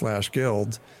community /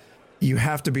 guild. You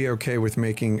have to be okay with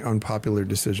making unpopular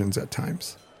decisions at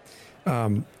times.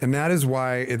 And that is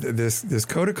why this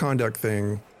code of conduct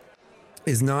thing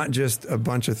is not just a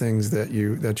bunch of things that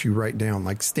you write down.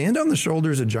 Like, stand on the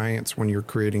shoulders of giants when you're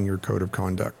creating your code of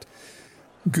conduct.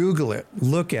 Google it,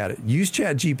 look at it, use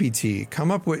ChatGPT, come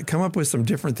up with some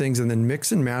different things, and then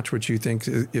mix and match what you think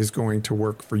is going to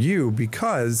work for you.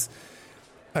 Because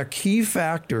a key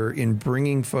factor in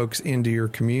bringing folks into your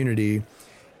community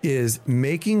is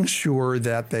making sure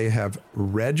that they have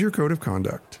read your code of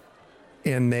conduct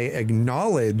and they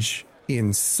acknowledge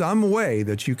in some way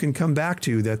that you can come back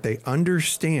to that they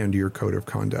understand your code of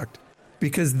conduct,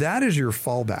 because that is your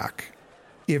fallback.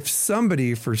 If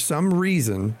somebody, for some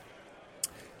reason,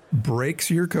 breaks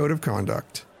your code of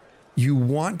conduct, you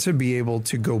want to be able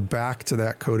to go back to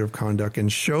that code of conduct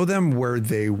and show them where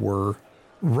they were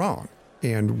wrong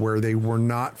and where they were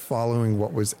not following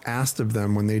what was asked of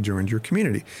them when they joined your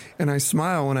community. And I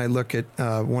smile when I look at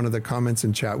one of the comments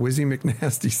in chat. Wizzy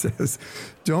McNasty says,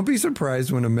 don't be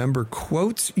surprised when a member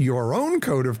quotes your own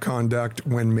code of conduct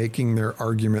when making their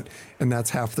argument. And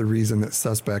that's half the reason that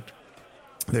suspect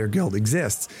their guild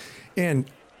exists. And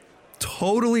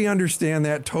totally understand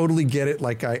that, totally get it.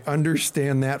 Like, I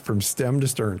understand that from stem to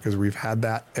stern, because we've had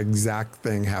that exact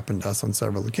thing happen to us on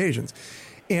several occasions.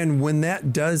 And when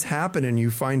that does happen and you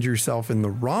find yourself in the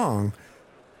wrong,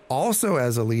 also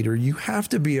as a leader, you have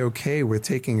to be okay with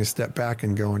taking a step back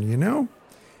and going,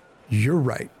 you're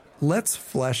right. Let's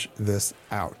flesh this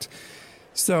out.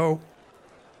 So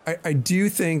I do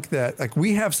think that, like,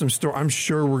 we have some I'm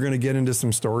sure we're going to get into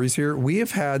some stories here. We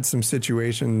have had some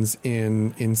situations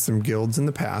in some guilds in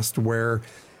the past where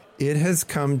it has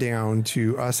come down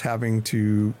to us having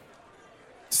to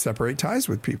separate ties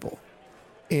with people.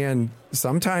 And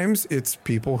sometimes it's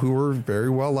people who are very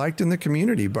well liked in the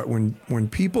community. But when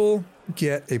people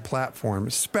get a platform,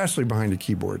 especially behind a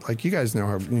keyboard, like, you guys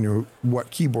know what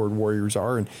keyboard warriors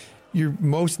are, and you're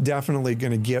most definitely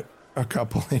going to get a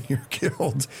couple in your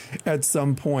guild at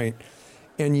some point.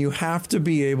 And you have to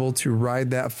be able to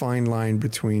ride that fine line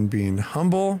between being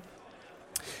humble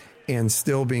and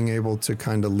still being able to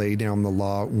kind of lay down the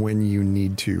law when you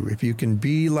need to. If you can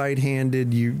be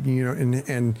lightheaded,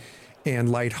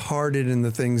 and lighthearted in the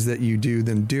things that you do,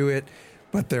 then do it.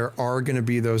 But there are going to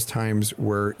be those times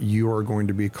where you are going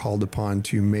to be called upon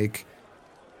to make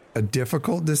a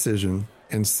difficult decision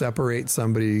and separate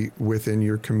somebody within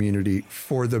your community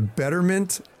for the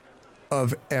betterment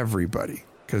of everybody.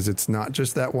 Because it's not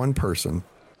just that one person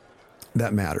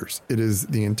that matters. It is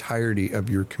the entirety of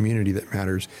your community that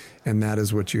matters. And that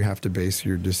is what you have to base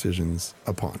your decisions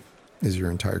upon, is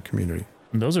your entire community.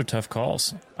 Those are tough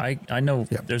calls. I know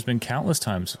There's been countless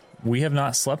times we have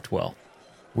not slept well.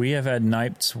 We have had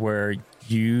nights where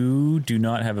you do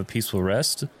not have a peaceful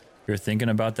rest. You're thinking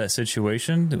about that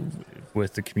situation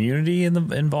with the community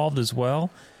involved as well.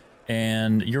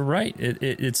 And you're right.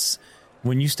 It's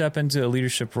when you step into a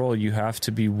leadership role, you have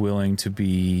to be willing to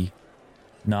be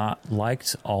not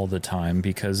liked all the time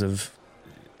because of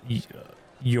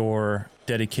your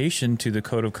dedication to the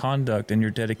code of conduct and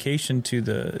your dedication to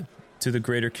the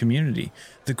greater community,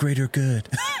 the greater good.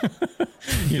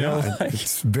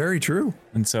 It's very true.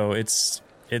 And so it's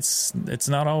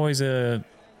not always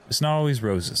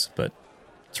roses, but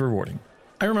it's rewarding.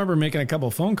 I remember making a couple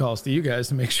of phone calls to you guys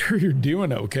to make sure you're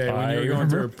doing okay when you're going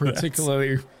through a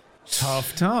particularly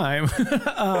tough time.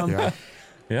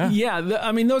 Yeah.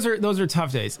 I mean, those are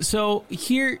tough days. So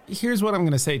here's what I'm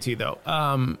going to say to you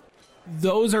though.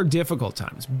 Those are difficult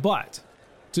times, but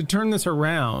to turn this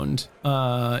around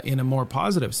in a more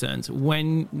positive sense,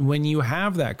 when you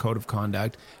have that code of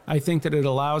conduct, I think that it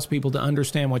allows people to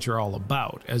understand what you're all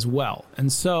about as well.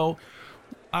 And so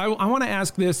I want to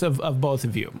ask this of both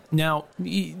of you. Now,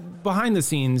 behind the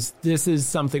scenes, this is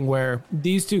something where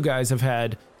these two guys have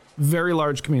had very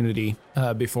large community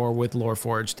before with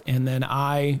Loreforged, and then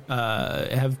I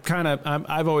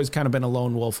I've always kind of been a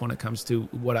lone wolf when it comes to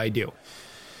what I do.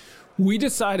 We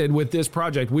decided with this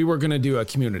project we were going to do a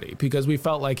community because we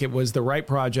felt like it was the right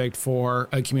project for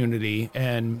a community,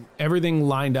 and everything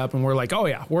lined up, and we're like, oh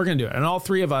yeah, we're going to do it. And all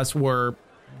three of us were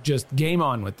just game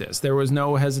on with this. There was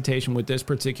no hesitation with this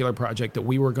particular project that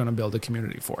we were going to build a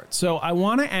community for it. So I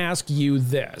want to ask you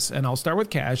this, and I'll start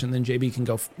with Cash, and then JB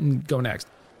can go next.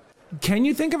 Can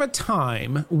you think of a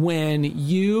time when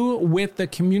you, with the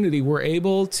community, were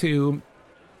able to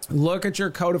look at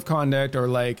your code of conduct, or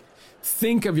like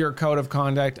think of your code of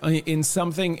conduct in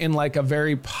something in like a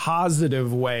very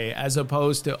positive way, as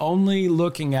opposed to only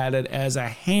looking at it as a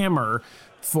hammer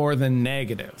for the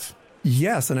negative?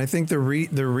 Yes, and I think the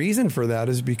reason for that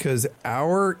is because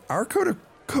our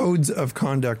codes of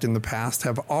conduct in the past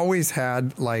have always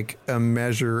had like a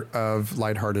measure of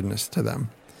lightheartedness to them.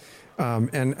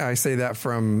 And I say that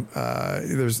from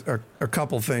there's a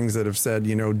couple things that have said,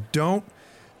 don't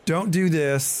do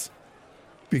this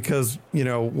because,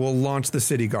 we'll launch the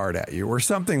city guard at you or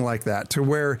something like that, to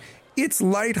where it's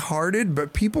lighthearted,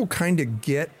 but people kind of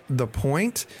get the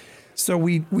point. So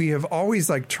we have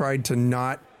always like tried to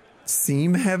not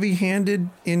seem heavy-handed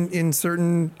in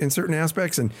certain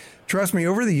aspects. And trust me,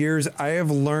 over the years, I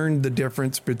have learned the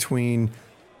difference between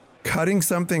cutting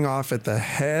something off at the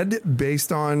head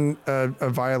based on a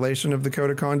violation of the code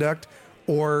of conduct,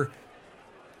 or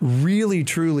really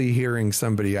truly hearing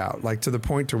somebody out, like to the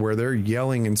point to where they're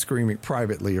yelling and screaming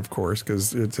privately, of course,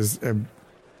 because it's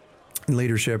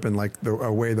leadership, and like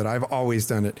a way that I've always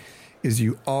done it is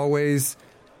you always,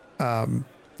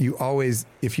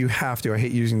 if you have to, I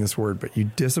hate using this word, but you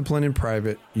discipline in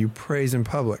private, you praise in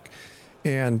public.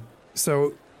 And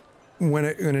so when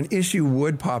an issue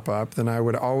would pop up, then I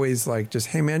would always like, just,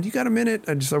 hey man, you got a minute?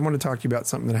 I want to talk to you about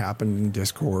something that happened in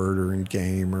Discord or in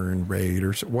game or in Raid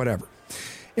or whatever.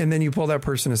 And then you pull that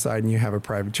person aside and you have a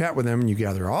private chat with them and you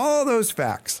gather all those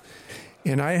facts.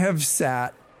 And I have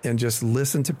sat and just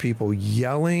listened to people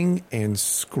yelling and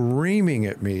screaming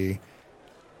at me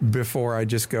before I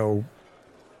just go,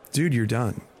 dude, you're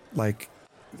done. Like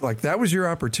that was your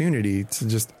opportunity to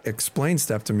just explain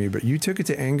stuff to me, but you took it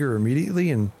to anger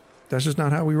immediately, and that's just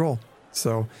not how we roll.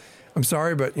 So I'm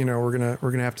sorry, but we're going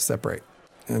to have to separate.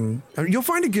 And you'll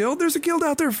find a guild. There's a guild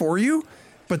out there for you,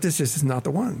 but this just is not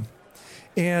the one.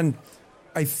 And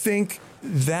I think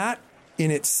that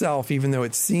in itself, even though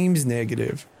it seems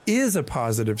negative, is a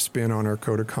positive spin on our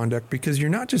code of conduct, because you're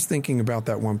not just thinking about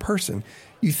that one person.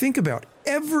 You think about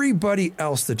everybody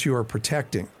else that you are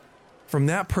protecting from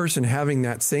that person having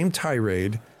that same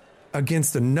tirade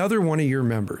against another one of your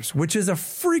members, which is a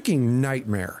freaking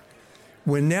nightmare.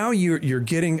 When now you're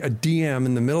getting a DM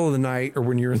in the middle of the night, or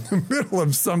when you're in the middle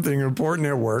of something important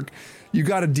at work, you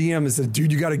got a DM that says,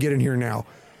 dude, you got to get in here now.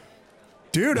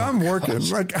 Dude, I'm working.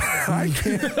 Gosh. Like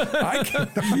I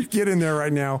can't get in there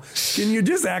right now. Can you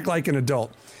just act like an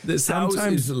adult? This house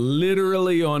is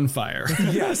literally on fire.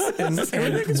 Yes, and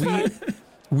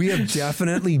we have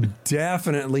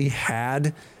definitely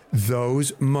had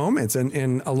those moments,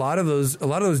 and a lot of those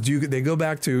they go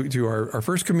back to our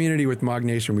first community with Mog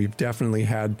Nation. We've definitely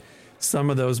had some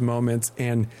of those moments,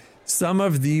 and some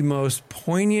of the most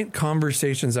poignant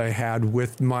conversations I had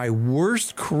with my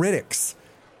worst critics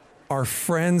are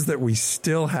friends that we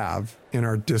still have in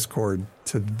our Discord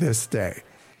to this day.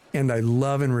 And I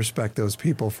love and respect those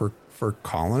people for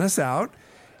calling us out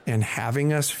and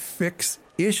having us fix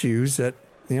issues that,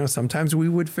 sometimes we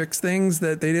would fix things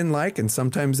that they didn't like, and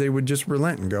sometimes they would just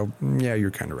relent and go, yeah,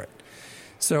 you're kind of right.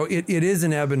 So it is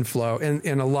an ebb and flow.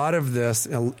 And a lot of this,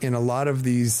 in a lot of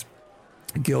these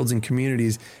guilds and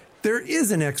communities, there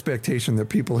is an expectation that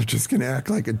people are just going to act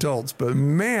like adults, but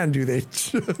man, do they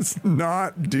just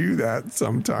not do that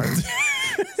sometimes.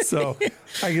 So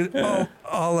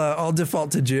I'll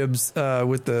default to Jibs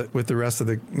with the rest of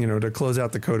the, to close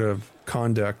out the code of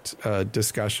conduct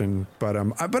discussion. But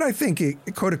I think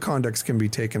code of conducts can be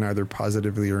taken either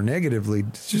positively or negatively.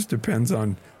 It just depends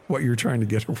on what you're trying to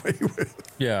get away with.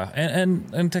 Yeah.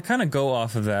 And to kind of go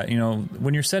off of that,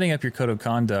 when you're setting up your code of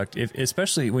conduct,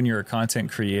 especially when you're a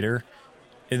content creator,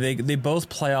 they both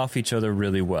play off each other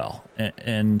really well.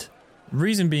 And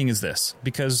reason being is this,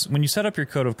 because when you set up your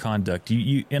code of conduct,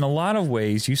 you in a lot of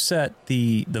ways, you set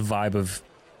the vibe of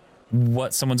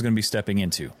what someone's going to be stepping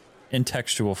into in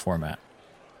textual format.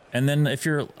 And then I'm just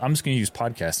going to use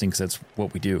podcasting because that's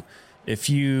what we do. If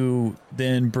you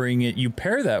then you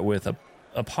pair that with a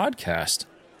podcast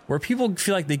where people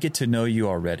feel like they get to know you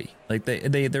already. Like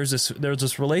there's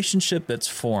this relationship that's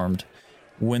formed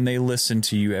when they listen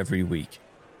to you every week.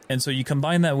 And so you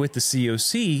combine that with the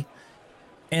COC,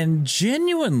 And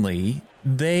genuinely,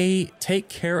 they take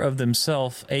care of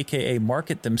themselves, aka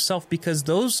market themselves, because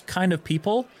those kind of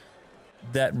people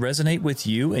that resonate with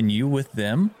you and you with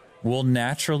them will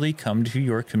naturally come to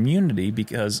your community,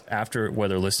 because after,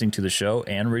 whether listening to the show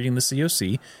and reading the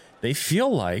COC, they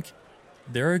feel like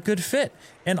they're a good fit.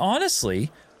 And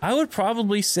honestly, I would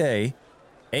probably say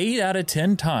 8 out of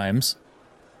 10 times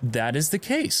that is the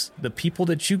case. The people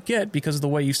that you get because of the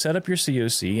way you set up your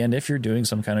COC, and if you're doing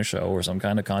some kind of show or some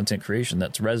kind of content creation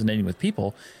that's resonating with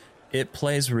people, it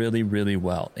plays really, really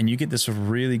well. And you get this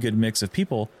really good mix of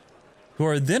people who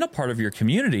are then a part of your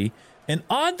community, and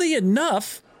oddly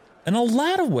enough, in a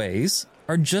lot of ways,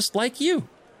 are just like you,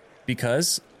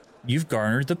 because you've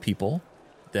garnered the people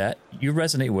that you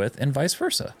resonate with and vice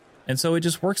versa. And so it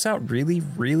just works out really,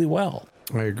 really well.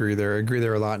 I agree there. I agree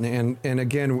there a lot. And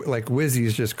again, like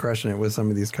Wizzy's just crushing it with some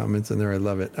of these comments in there. I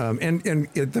love it.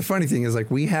 The funny thing is, like,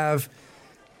 we have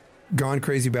Gone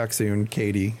Crazy Back Soon,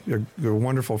 Katie, a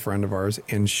wonderful friend of ours,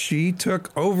 and she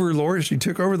took over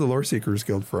the Lore Seekers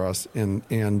Guild for us. And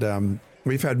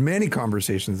we've had many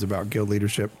conversations about guild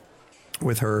leadership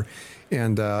with her,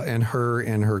 and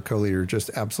her co-leader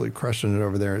just absolutely crushing it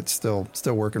over there. It's still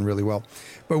working really well.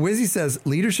 But Wizzy says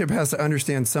leadership has to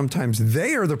understand sometimes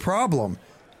they are the problem.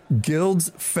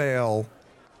 Guilds fail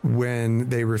when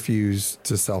they refuse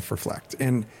to self-reflect.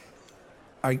 And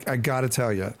I got to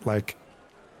tell you, like,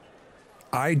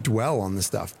 I dwell on this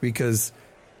stuff because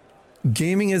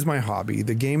gaming is my hobby.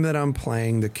 The game that I'm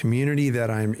playing, the community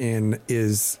that I'm in,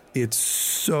 it's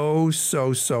so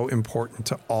important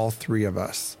to all three of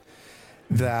us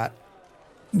that,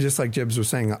 just like Jibs was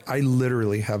saying, I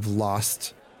literally have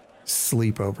lost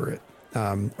sleep over it,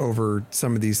 over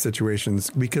some of these situations,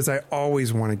 because I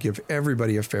always want to give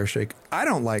everybody a fair shake. I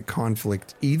don't like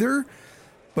conflict either,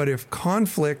 but if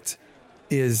conflict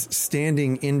is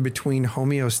standing in between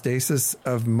homeostasis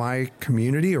of my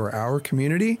community or our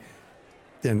community,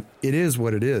 then it is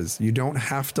what it is. You don't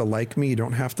have to like me. You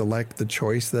don't have to like the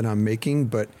choice that I'm making.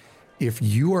 But if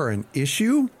you are an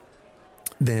issue,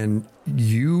 then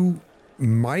you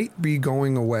might be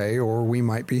going away, or we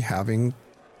might be having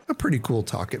a pretty cool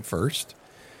talk at first.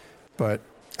 But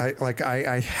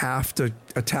I have to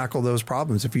tackle those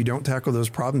problems. If you don't tackle those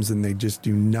problems, then they just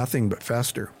do nothing but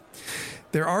fester.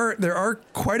 There are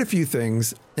quite a few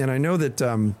things, and I know that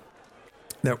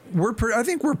I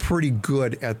think we're pretty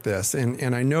good at this,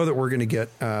 and I know that we're going to get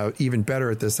even better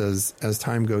at this as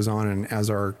time goes on and as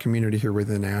our community here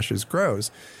within Ashes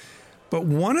grows. But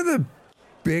one of the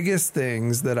biggest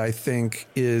things that I think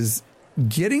is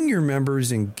getting your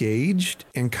members engaged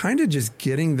and kind of just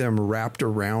getting them wrapped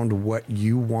around what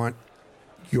you want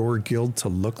your guild to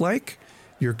look like,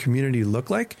 your community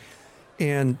look like.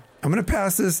 And I'm going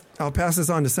to I'll pass this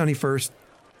on to Sonny first.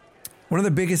 One of the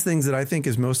biggest things that I think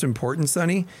is most important,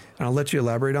 Sonny, and I'll let you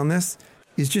elaborate on this,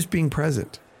 is just being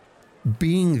present,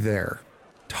 being there,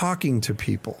 talking to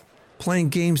people, playing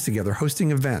games together, hosting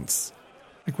events.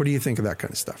 Like, what do you think of that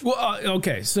kind of stuff? Well,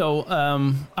 okay. So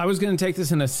I was going to take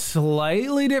this in a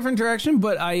slightly different direction,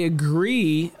 but I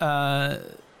agree that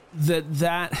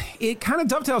it kind of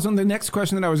dovetails on the next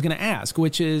question that I was going to ask,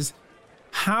 which is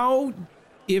how,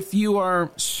 if you are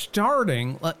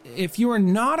starting, if you are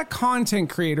not a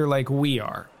content creator like we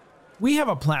are, we have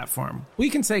a platform. We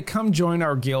can say, come join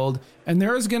our guild. And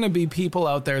there's going to be people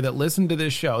out there that listen to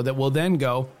this show that will then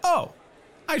go, oh,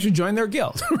 I should join their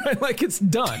guild, right? Like, it's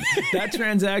done. That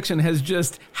transaction has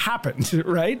just happened,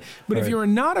 right? But if you're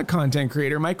not a content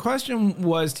creator, my question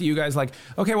was to you guys, like,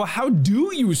 okay, well, how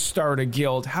do you start a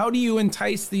guild? How do you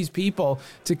entice these people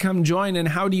to come join? And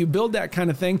how do you build that kind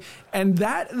of thing? And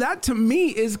that to me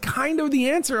is kind of the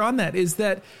answer on that, is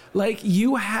that, like,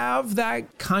 you have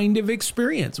that kind of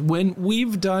experience. When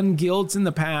we've done guilds in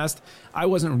the past, I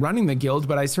wasn't running the guild,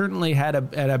 but I certainly had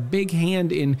a big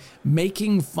hand in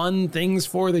making fun things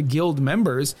for the guild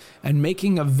members and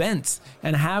making events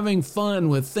and having fun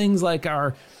with things like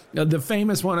the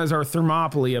famous one is our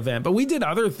Thermopylae event. But we did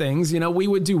other things. We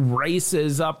would do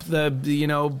races up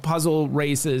the puzzle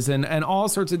races and all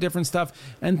sorts of different stuff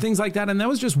and things like that. And that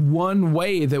was just one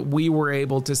way that we were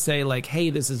able to say, like, hey,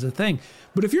 this is a thing.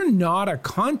 But if you're not a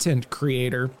content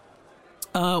creator,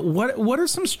 what are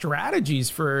some strategies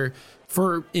for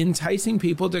enticing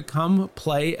people to come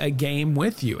play a game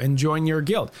with you and join your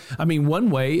guild? I mean, one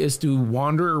way is to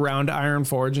wander around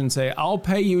Ironforge and say, I'll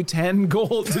pay you 10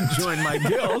 gold to join my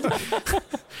guild.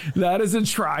 That is a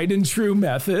tried and true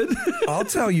method. I'll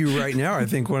tell you right now, I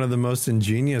think one of the most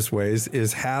ingenious ways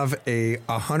is have a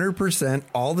 100%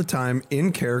 all the time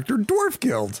in character dwarf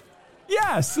guild.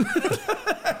 Yes.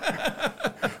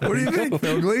 What do you think,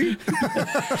 Mowgli?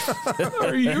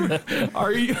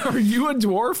 Are you a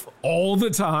dwarf all the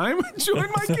time? Join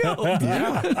my guild.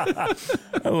 Yeah.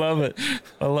 I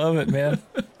love it, man.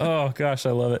 Oh gosh,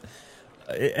 I love it.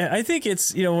 I think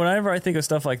it's, whenever I think of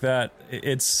stuff like that,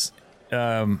 it's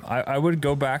I would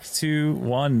go back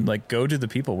to go to the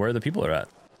people where the people are at,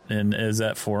 and is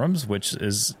at forums, which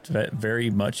is very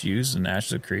much used in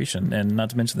Ashes of Creation, and not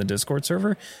to mention the Discord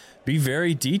server. Be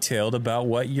very detailed about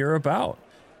what you're about,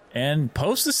 and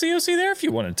post the COC there if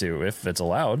you wanted to, if it's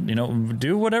allowed.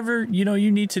 Do whatever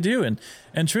you need to do,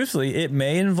 and truthfully, it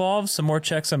may involve some more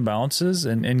checks and balances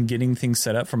and getting things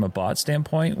set up from a bot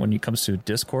standpoint when it comes to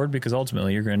Discord, because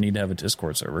ultimately you're going to need to have a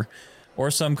Discord server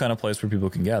or some kind of place where people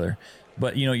can gather.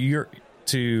 But you're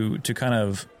to kind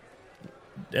of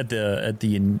at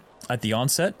the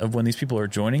onset of when these people are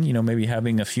joining, maybe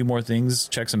having a few more things,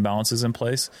 checks and balances in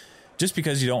place, just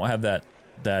because you don't have that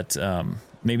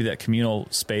maybe that communal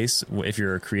space if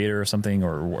you're a creator or something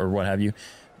or what have you,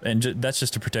 and that's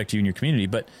just to protect you and your community.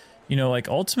 But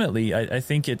ultimately, I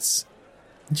think it's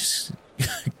just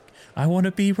I want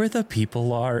to be where the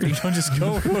people are. Just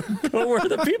go where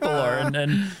the people are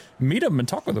and meet them and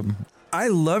talk with them. I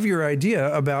love your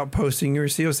idea about posting your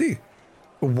COC.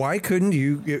 Why couldn't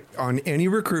you, on any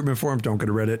recruitment forum, don't go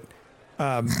to Reddit.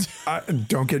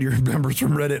 Don't get your members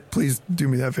from Reddit. Please do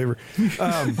me that favor.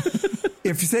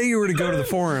 If you say you were to go to the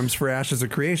forums for Ashes of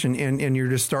Creation and you're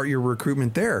to start your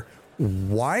recruitment there,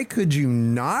 why could you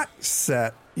not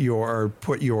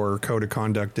put your code of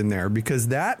conduct in there? Because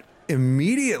that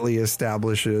immediately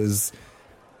establishes,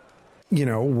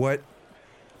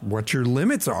 what your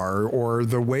limits are, or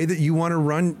the way that you want to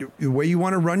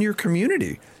run your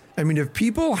community. I mean, if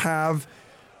people have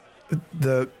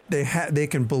they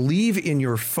can believe in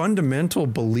your fundamental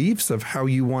beliefs of how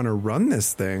you want to run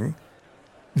this thing,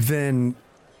 then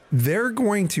they're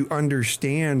going to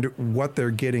understand what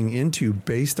they're getting into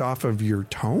based off of your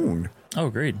tone. Oh,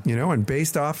 agreed. And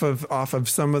based off of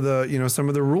some of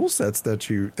the rule sets that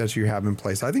you have in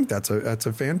place. I think that's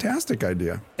a fantastic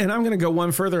idea. And I'm going to go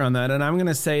one further on that, and I'm going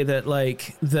to say that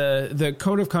the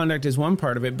code of conduct is one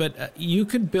part of it, but you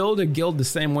could build a guild the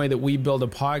same way that we build a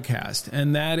podcast,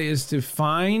 and that is to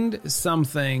find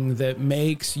something that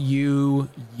makes you,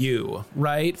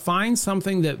 right? Find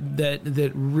something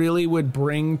that really would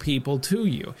bring people to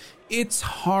you. It's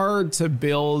hard to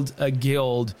build a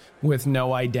guild with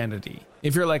no identity.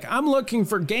 If you're like, I'm looking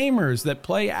for gamers that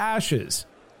play Ashes,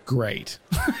 great.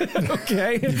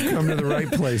 Okay. You've come to the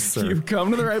right place, sir. You've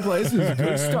come to the right place. It's a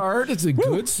good start. It's a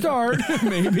good start.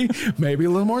 Maybe a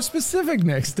little more specific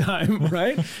next time,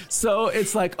 right? So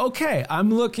it's like, okay,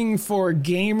 I'm looking for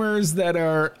gamers that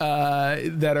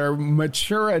are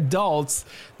mature adults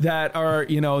that are,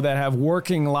 that have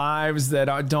working lives,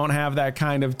 that don't have that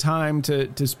kind of time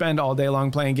to spend all day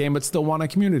long playing game, but still want a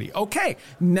community. Okay,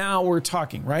 now we're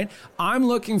talking, right? I'm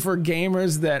looking for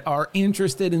gamers that are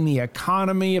interested in the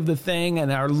economy of the thing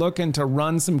and are looking to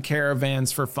run some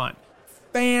caravans for fun.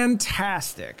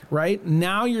 Fantastic, right?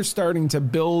 Now you're starting to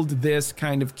build this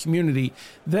kind of community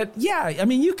that,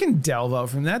 you can delve out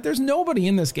from that. There's nobody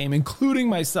in this game, including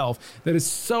myself, that is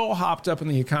so hopped up in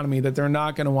the economy that they're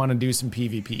not going to want to do some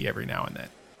PvP every now and then.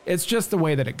 It's just the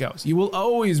way that it goes. You will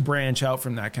always branch out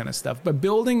from that kind of stuff, but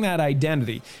building that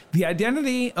identity, the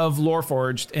identity of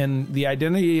Loreforged and the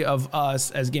identity of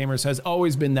us as gamers has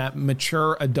always been that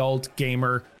mature adult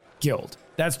gamer guild.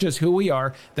 That's just who we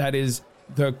are. That is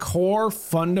the core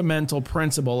fundamental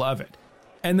principle of it.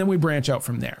 And then we branch out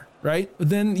from there, right?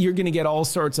 Then you're going to get all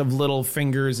sorts of little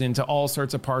fingers into all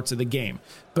sorts of parts of the game.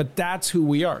 But that's who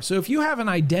we are. So if you have an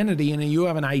identity and you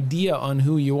have an idea on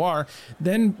who you are,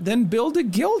 then build a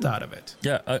guild out of it.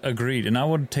 Yeah, agreed. And I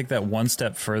would take that one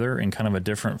step further in kind of a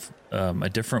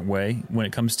different way when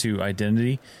it comes to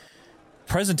identity.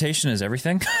 Presentation is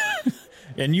everything.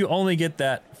 And you only get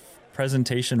that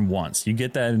presentation once. You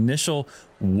get that initial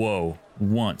whoa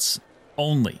once,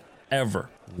 only, ever,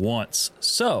 once.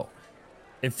 So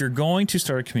if you're going to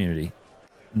start a community,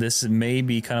 this may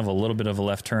be kind of a little bit of a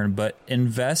left turn, but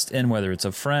invest in whether it's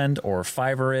a friend or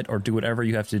Fiverr it or do whatever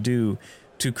you have to do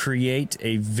to create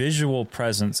a visual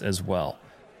presence as well.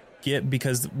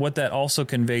 Because what that also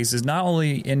conveys is not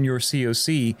only in your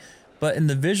COC, but in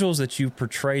the visuals that you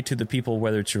portray to the people,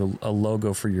 whether it's a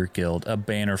logo for your guild, a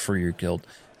banner for your guild,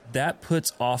 that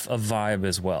puts off a vibe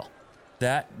as well.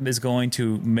 That is going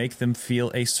to make them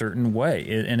feel a certain way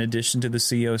in addition to the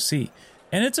COC.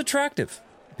 And it's attractive.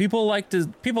 People like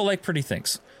pretty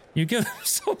things. You give them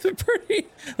something pretty,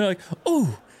 they're like,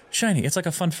 oh, shiny. It's like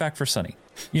a fun fact for Sunny.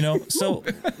 So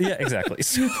yeah, exactly.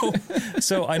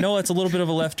 So I know it's a little bit of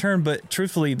a left turn, but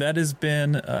truthfully, that is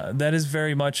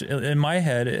very much in my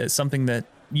head. It's something that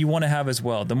you want to have as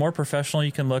well. The more professional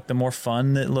you can look, the more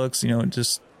fun it looks.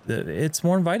 It's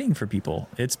more inviting for people.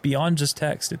 It's beyond just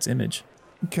text; it's image.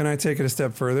 Can I take it a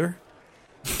step further?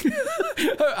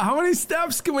 How many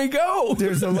steps can we go?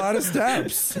 There's a lot of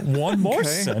steps. One more,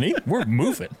 Sonny. We're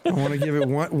moving. I want to give it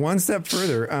one step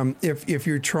further. If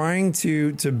you're trying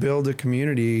to build a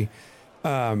community,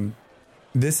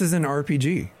 this is an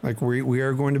RPG. Like we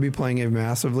are going to be playing a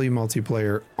massively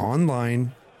multiplayer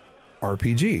online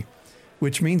RPG,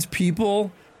 which means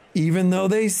people, even though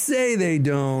they say they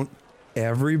don't,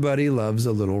 everybody loves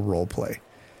a little role play.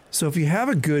 So if you have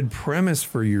a good premise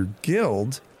for your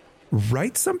guild,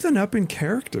 write something up in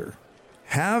character.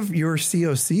 Have your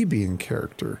COC be in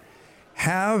character.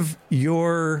 Have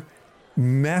your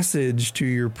message to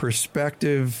your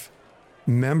prospective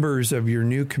members of your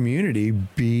new community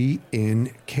be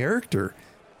in character.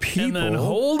 People, and then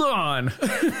hold on.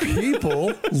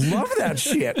 People love that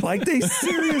shit. Like they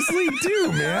seriously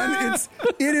do, man.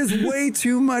 It is way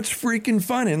too much freaking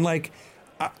fun. And like,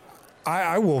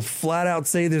 I will flat out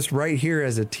say this right here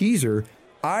as a teaser.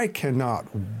 I cannot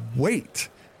wait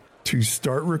to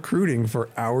start recruiting for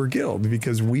our guild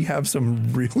because we have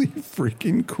some really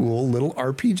freaking cool little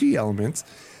RPG elements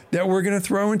that we're going to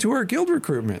throw into our guild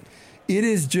recruitment. It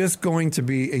is just going to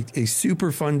be a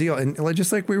super fun deal. And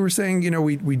just like we were saying,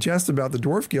 we jest about the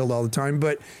Dwarf Guild all the time,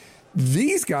 but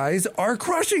these guys are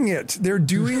crushing it. They're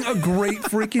doing a great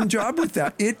freaking job with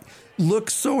that. It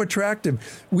looks so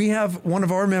attractive. We have one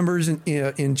of our members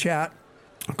in chat,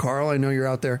 Carl, I know you're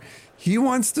out there. He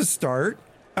wants to start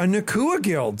a Nakua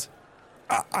guild.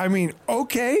 I mean,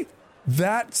 okay,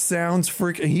 that sounds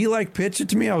freaking. He pitched it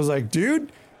to me. I was like,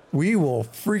 dude, we will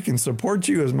freaking support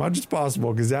you as much as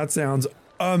possible because that sounds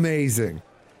amazing.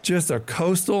 Just a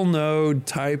coastal node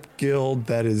type guild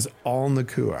that is all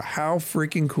Nakua. How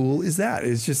freaking cool is that?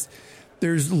 It's just,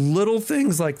 there's little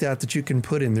things like that you can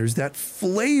put in. There's that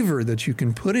flavor that you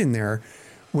can put in there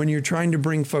when you're trying to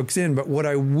bring folks in. But what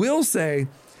I will say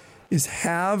is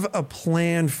have a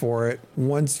plan for it.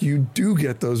 Once you do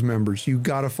get those members, you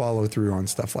got to follow through on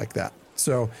stuff like that.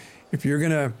 So if you're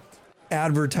going to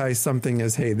advertise something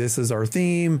as, hey, this is our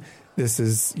theme, this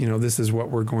is what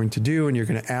we're going to do, and you're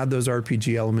going to add those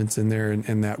RPG elements in there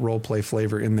and that role play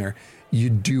flavor in there, you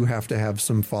do have to have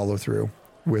some follow through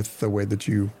with the way that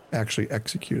you actually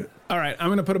execute it. All right, I'm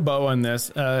going to put a bow on this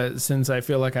since I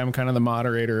feel like I'm kind of the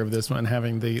moderator of this one,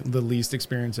 having the least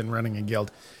experience in running a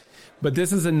guild. But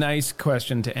this is a nice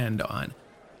question to end on.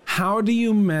 How do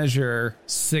you measure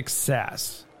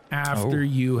success after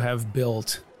you have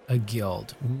built a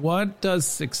guild? What does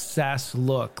success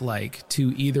look like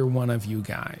to either one of you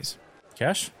guys?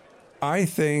 Cash? I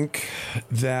think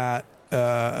that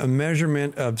a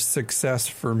measurement of success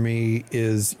for me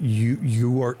is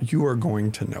you are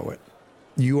going to know it.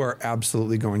 You are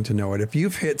absolutely going to know it. If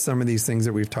you've hit some of these things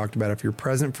that we've talked about, if you're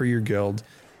present for your guild,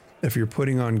 if you're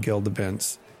putting on guild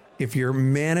events, if you're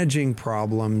managing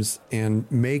problems and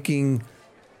making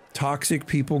toxic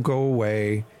people go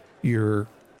away, you're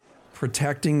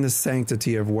protecting the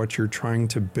sanctity of what you're trying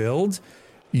to build,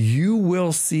 you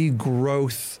will see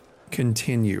growth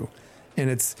continue. And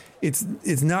it's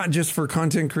not just for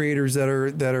content creators that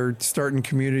are starting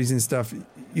communities and stuff.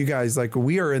 You guys,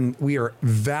 we are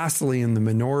vastly in the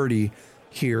minority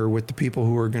here with the people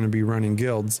who are going to be running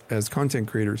guilds as content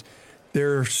creators.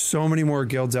 There are so many more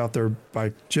guilds out there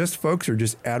by just folks who are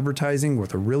just advertising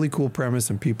with a really cool premise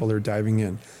and people are diving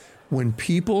in. When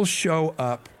people show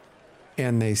up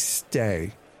and they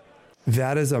stay,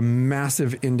 that is a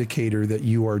massive indicator that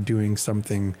you are doing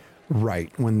something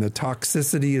right. When the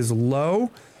toxicity is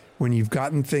low, when you've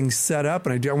gotten things set up,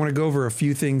 and I want to go over a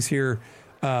few things here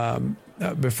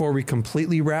before we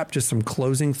completely wrap, just some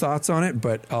closing thoughts on it,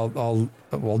 but I'll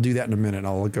do that in a minute.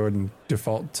 I'll go ahead and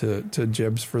default to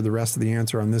Jibs for the rest of the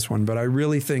answer on this one. But I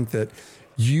really think that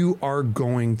you are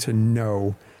going to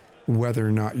know whether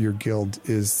or not your guild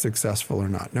is successful or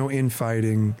not. No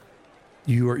infighting.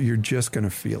 You're just going to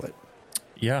feel it.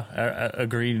 Yeah, I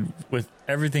agree with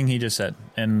everything he just said.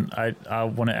 And I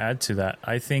want to add to that.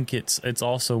 I think it's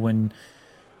also when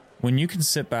you can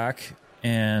sit back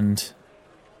and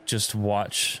just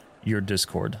watch your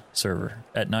Discord server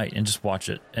at night and just watch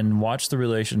it and watch the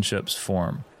relationships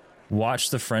form. Watch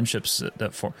the friendships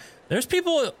that form. There's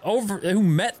people over who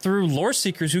met through Lore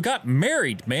Seekers who got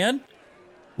married, man.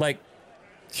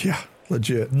 Yeah,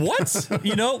 legit. What?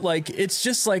 It's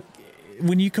just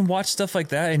when you can watch stuff like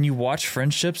that and you watch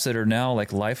friendships that are now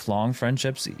lifelong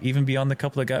friendships, even beyond the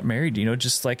couple that got married,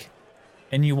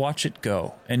 and you watch it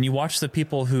go, and you watch the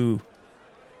people who,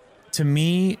 to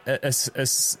me, there's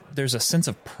a sense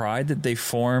of pride that they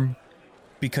form,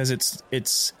 because it's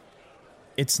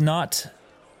not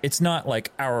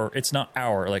like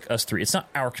like us three. It's not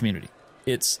our community.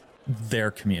 It's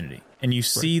their community. And you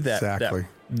see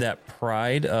that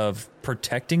pride of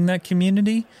protecting that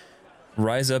community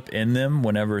rise up in them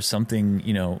whenever something,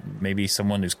 maybe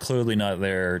someone who's clearly not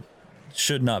there,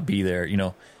 should not be there,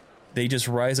 they just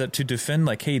rise up to defend,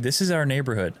 like, hey, this is our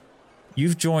neighborhood.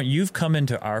 You've come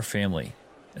into our family.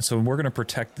 And so we're going to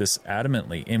protect this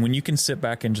adamantly. And when you can sit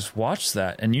back and just watch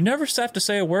that, and you never have to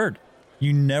say a word.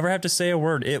 You never have to say a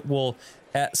word. It will,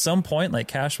 at some point, like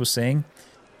Cash was saying,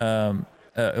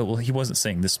 well, he wasn't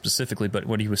saying this specifically, but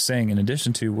what he was saying in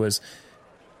addition to was,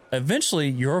 eventually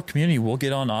your community will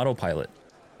get on autopilot.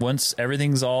 Once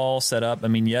everything's all set up, I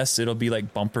mean, yes, it'll be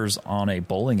like bumpers on a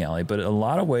bowling alley, but in a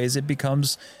lot of ways it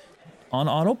becomes on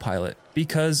autopilot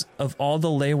because of all the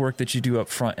legwork that you do up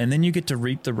front. And then you get to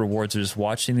reap the rewards of just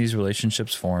watching these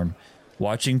relationships form,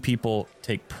 watching people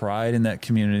take pride in that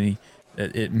community.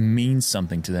 It means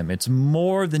something to them. It's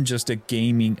more than just a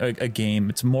game.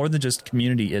 It's more than just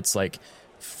community. It's like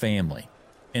family,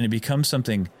 and it becomes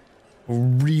something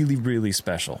really, really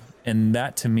special. And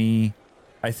that, to me,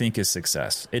 I think is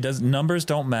success. Numbers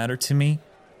don't matter to me.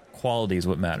 Quality is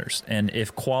what matters. And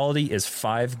if quality is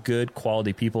 5 good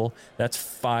quality people, that's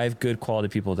 5 good quality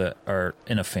people that are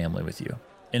in a family with you.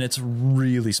 And it's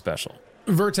really special.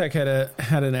 Vertec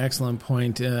had an excellent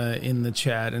point in the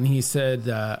chat, and he said,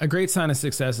 a great sign of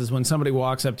success is when somebody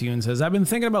walks up to you and says, I've been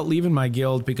thinking about leaving my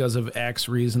guild because of X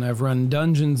reason. I've run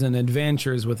dungeons and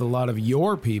adventures with a lot of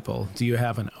your people. Do you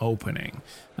have an opening?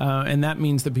 And that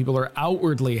means that people are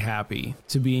outwardly happy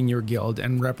to be in your guild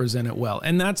and represent it well.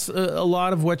 And that's a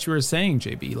lot of what you were saying,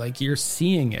 JB. Like, you're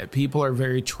seeing it. People are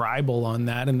very tribal on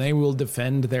that, and they will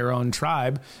defend their own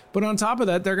tribe. But on top of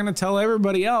that, they're going to tell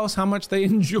everybody else how much they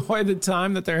enjoy the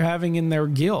time that they're having in their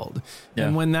guild. Yeah.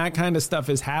 And when that kind of stuff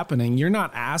is happening, you're not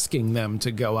asking them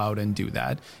to go out and do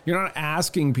that. You're not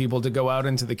asking people to go out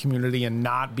into the community and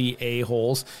not be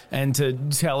a-holes and to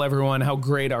tell everyone how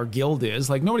great our guild is.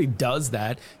 Like, nobody does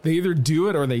that. They either do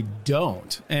it or they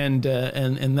don't. And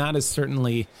that is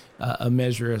certainly a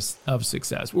measure of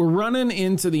success. We're running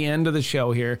into the end of the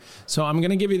show here, so I'm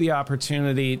going to give you the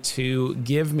opportunity to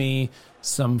give me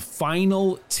some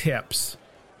final tips.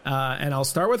 And I'll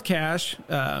start with Cash.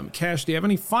 Cash, do you have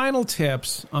any final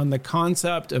tips on the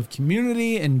concept of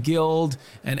community and guild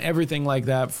and everything like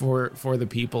that for the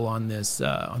people on this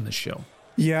show?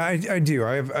 Yeah, I do.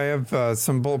 I have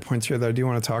some bullet points here that I do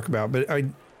want to talk about, but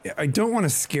I don't want to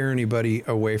scare anybody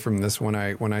away from this when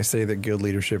I say that guild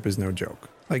leadership is no joke.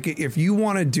 Like, if you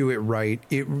want to do it right,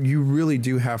 you really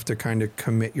do have to kind of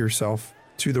commit yourself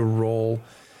to the role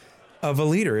of a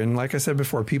leader. And like I said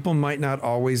before, people might not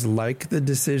always like the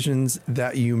decisions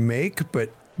that you make,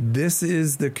 but this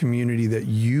is the community that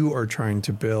you are trying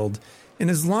to build. And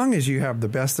as long as you have the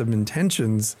best of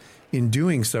intentions in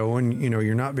doing so, and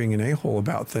you're not being an a-hole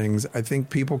about things, I think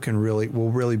people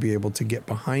will really be able to get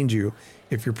behind you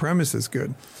if your premise is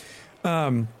good.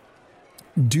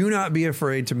 Do not be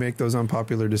afraid to make those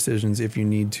unpopular decisions if you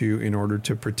need to in order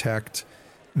to protect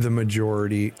the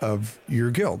majority of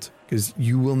your guild, because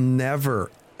you will never,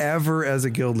 ever as a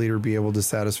guild leader be able to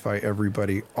satisfy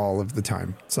everybody all of the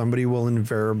time. Somebody will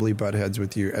invariably butt heads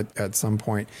with you at some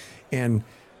point. And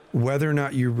whether or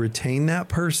not you retain that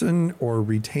person or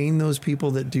retain those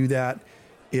people that do that,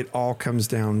 it all comes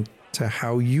down to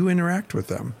how you interact with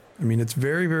them. I mean, it's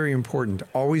very, very important to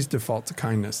always default to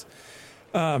kindness.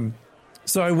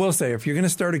 So I will say, if you're going to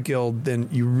start a guild, then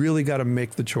you really got to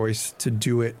make the choice to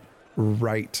do it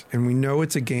right. And we know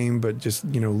it's a game, but just,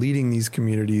 leading these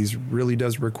communities really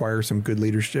does require some good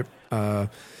leadership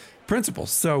principles.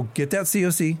 So get that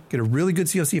COC, get a really good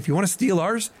COC. If you want to steal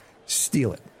ours,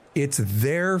 steal it. It's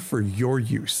there for your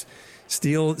use.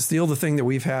 Steal the thing that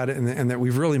we've had and that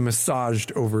we've really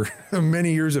massaged over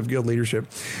many years of guild leadership.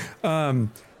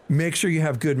 Make sure you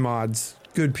have good mods,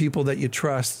 good people that you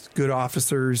trust, good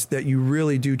officers that you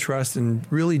really do trust, and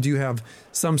really do have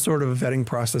some sort of a vetting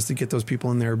process to get those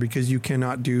people in there, because you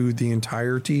cannot do the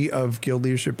entirety of guild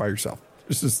leadership by yourself.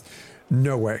 There's just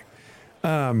no way.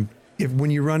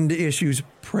 When you run into issues,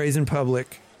 praise in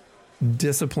public,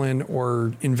 discipline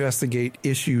or investigate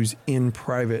issues in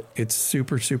private. It's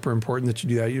super, super important that you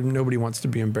do that. Nobody wants to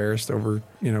be embarrassed over,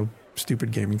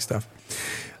 stupid gaming stuff.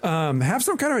 Have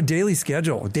some kind of a daily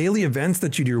schedule, daily events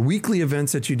that you do, weekly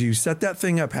events that you do. Set that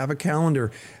thing up, have a calendar.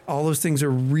 All those things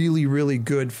are really, really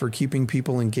good for keeping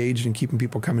people engaged and keeping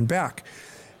people coming back.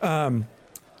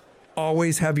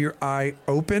 Always have your eye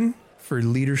open for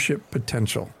leadership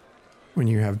potential. when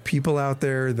you have people out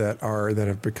there that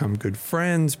have become good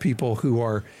friends, people who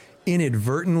are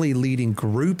inadvertently leading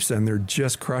groups and they're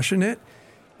just crushing it,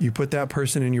 you put that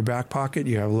person in your back pocket,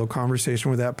 you have a little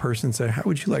conversation with that person, say, how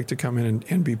would you like to come in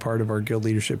and be part of our guild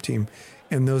leadership team?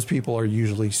 And those people are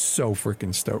usually so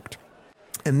freaking stoked.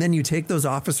 And then you take those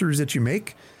officers that you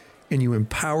make and you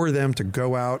empower them to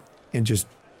go out and just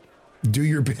do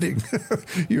your bidding.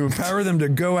 You empower them to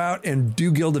go out and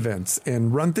do guild events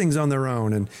and run things on their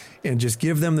own and just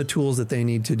give them the tools that they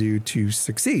need to do to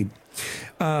succeed.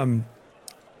 I'm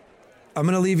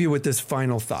going to leave you with this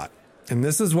final thought. And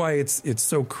this is why it's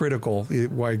so critical,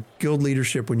 why guild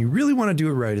leadership, when you really want to do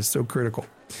it right, is so critical.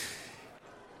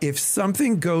 If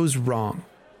something goes wrong,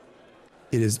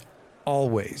 it is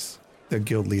always the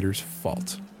guild leader's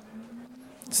fault.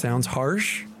 It sounds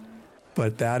harsh,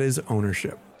 but that is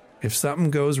ownership. If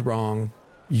something goes wrong,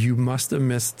 you must have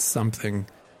missed something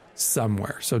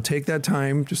somewhere. So take that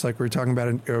time, just like we were talking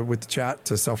about with the chat,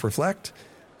 to self-reflect.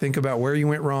 Think about where you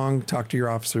went wrong, talk to your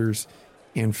officers,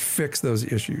 and fix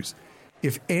those issues.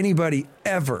 If anybody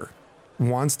ever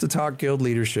wants to talk guild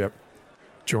leadership,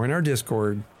 join our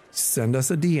Discord, send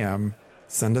us a DM,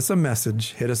 send us a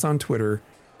message, hit us on Twitter.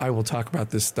 I will talk about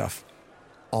this stuff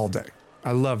all day.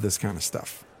 I love this kind of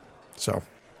stuff. So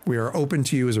we are open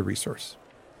to you as a resource.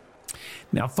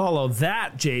 Now follow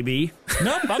that, JB.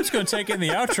 Nope, I'm just going to take in the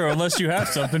outro unless you have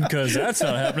something, because that's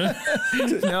not happening.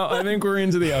 No, I think we're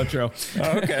into the outro.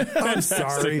 Oh, okay.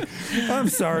 I'm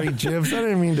sorry, Jibs. I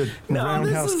didn't mean to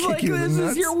roundhouse kick you in the nuts.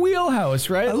 This is your wheelhouse,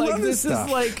 right? I love this stuff.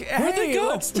 Is like, hey,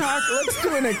 let's do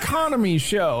an economy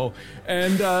show.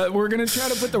 And we're going to try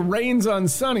to put the reins on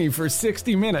Sonny for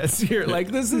 60 minutes here. Like,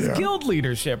 this is guild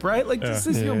leadership, right? Like, this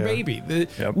is your baby.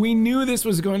 We knew this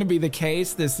was going to be the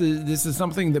case. This is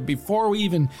something that before we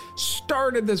even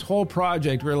started this whole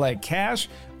project, we're like, Cash,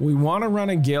 we want to run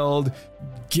a guild.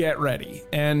 Get ready.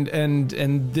 And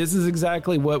this is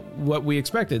exactly what we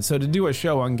expected. So to do a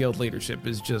show on guild leadership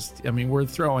is just, I mean, we're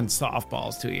throwing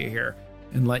softballs to you here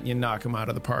and letting you knock them out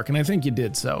of the park. And I think you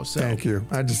did so. Thank you.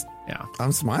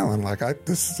 I'm smiling like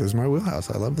this is my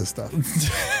wheelhouse. I love this stuff.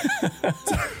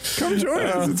 Come join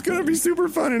us. It's going to be super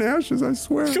fun in Ashes, I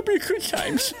swear. It's going to be good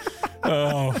times.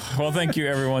 Oh, well, thank you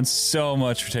everyone so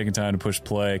much for taking time to push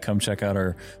play. Come check out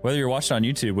whether you're watching on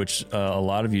YouTube, which a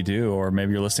lot of you do, or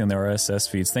maybe you're listening on the RSS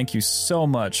feeds. Thank you so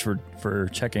much for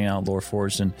checking out Lore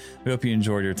Forged, and we hope you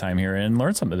enjoyed your time here and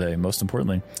learned something today, most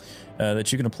importantly.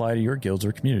 That you can apply to your guilds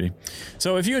or community.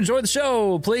 So if you enjoyed the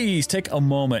show, please take a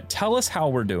moment. Tell us how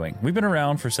we're doing. We've been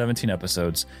around for 17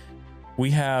 episodes.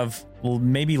 We have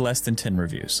maybe less than 10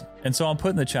 reviews. And so I'm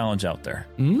putting the challenge out there.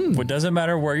 It doesn't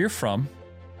matter where you're from.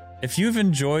 If you've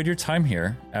enjoyed your time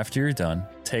here, after you're done,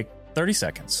 take 30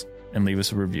 seconds and leave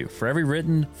us a review. For every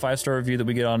written 5-star review that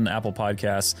we get on Apple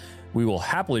Podcasts, we will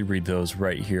happily read those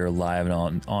right here live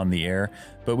and on the air.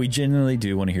 But we genuinely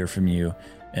do want to hear from you.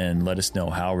 And let us know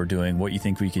how we're doing, what you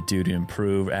think we could do to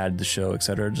improve, add to the show,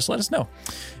 etc. Just let us know.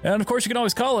 And of course, you can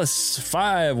always call us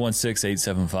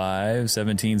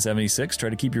 516-875-1776. Try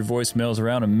to keep your voicemails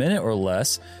around a minute or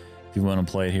less if you want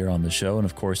to play it here on the show. And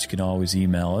of course, you can always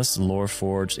email us,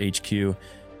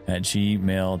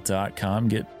 loreforgedhq@gmail.com.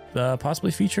 Get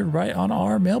possibly featured right on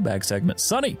our mailbag segment.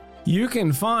 Sonny. You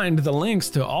can find the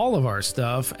links to all of our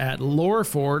stuff at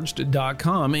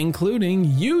loreforged.com, including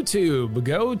YouTube.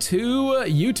 Go to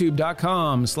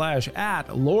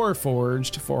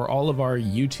youtube.com/@loreforged for all of our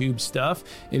YouTube stuff.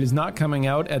 It is not coming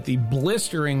out at the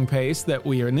blistering pace that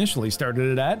we initially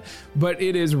started it at, but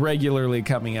it is regularly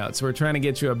coming out. So we're trying to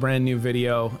get you a brand new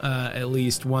video at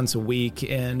least once a week.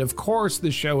 And of course,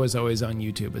 the show is always on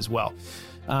YouTube as well.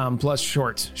 Plus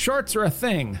shorts. Shorts are a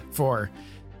thing for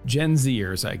Gen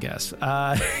Zers, I guess.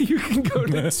 You can go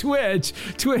to Twitch,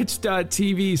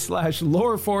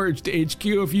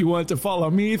 twitch.tv/loreforgedhq if you want to follow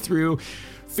me through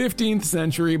 15th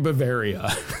century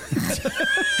Bavaria.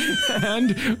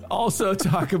 And also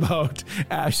talk about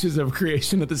Ashes of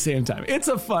Creation at the same time. It's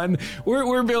a fun,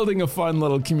 we're building a fun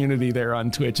little community there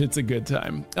on Twitch. It's a good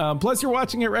time. Plus you're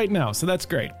watching it right now, so that's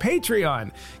great.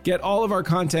 Patreon. Get all of our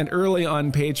content early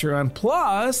on Patreon,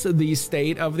 plus the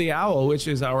State of the Owl, which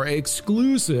is our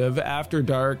exclusive After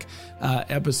Dark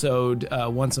episode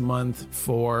once a month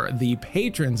for the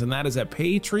patrons, and that is at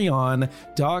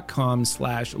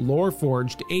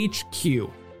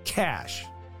patreon.com/loreforgedhq. Cash.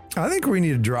 I think we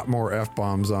need to drop more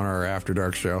F-bombs on our After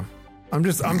Dark show. I'm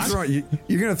throwing,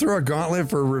 you're going to throw a gauntlet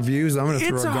for reviews. I'm going to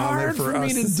throw a gauntlet for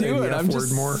us to say the F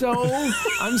word more.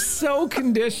 I'm so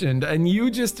conditioned, and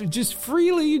you just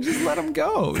freely, let them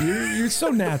go. You're so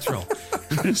natural.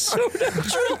 You're so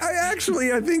natural. I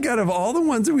think out of all the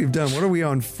ones that we've done, what are we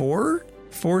on, 4?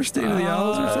 4 State of the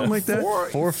Owls or something like that.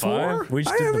 4 or 5. We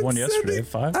just did the one yesterday.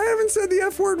 5. I haven't said the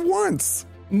F word once.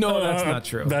 No, that's not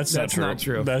true. That's not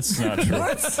true. That's not true.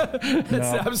 That's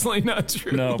absolutely not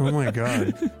true. No. Oh my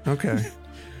God. Okay.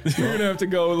 You're gonna have to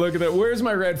go look at that. Where's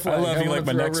my red flag? I love you like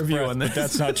my next review breath, on but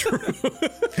this. that's not true.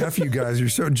 F you guys, you're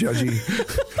so judgy.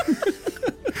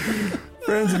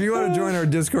 Friends, if you want to join our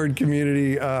Discord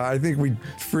community, I think we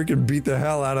freaking beat the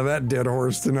hell out of that dead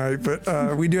horse tonight,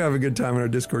 but we do have a good time in our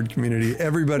Discord community.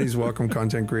 Everybody's welcome,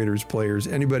 content creators, players,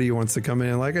 anybody who wants to come in.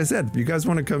 And like I said, if you guys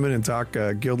want to come in and talk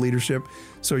guild leadership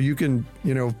so you can,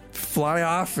 fly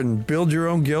off and build your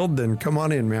own guild, then come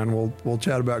on in, man. We'll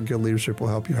chat about guild leadership. We'll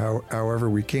help you however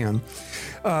we can.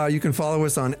 You can follow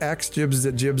us on X. Jibs is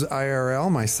at Jibs IRL.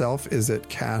 Myself is at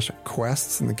Cash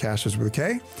Quests, and the Cash is with a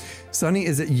K. Sunny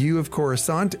is at U of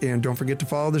Coruscant, and don't forget to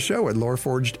follow the show at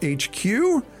Loreforged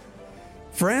HQ.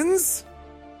 Friends,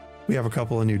 we have a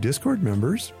couple of new Discord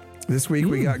members. This week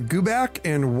we got Goobak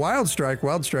and Wildstrike.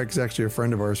 Wildstrike is actually a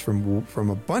friend of ours from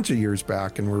a bunch of years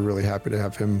back, and we're really happy to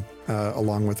have him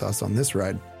along with us on this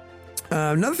ride.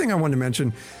 Another thing I wanted to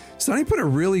mention, Sunny put a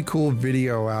really cool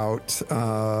video out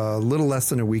a little less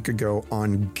than a week ago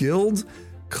on guild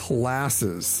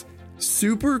classes.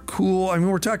 Super cool. I mean,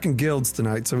 we're talking guilds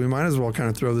tonight, so we might as well kind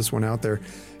of throw this one out there.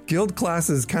 Guild class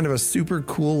is kind of a super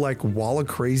cool, like wall of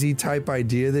crazy type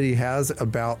idea that he has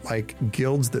about like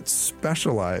guilds that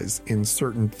specialize in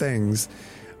certain things.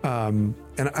 And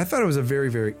I thought it was a very,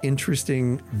 very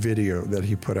interesting video that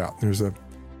he put out. There's a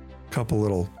couple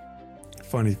little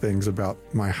funny things about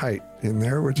my height in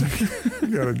there, which I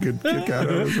got a good kick out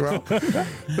of as well.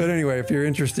 But anyway, if you're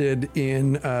interested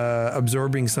in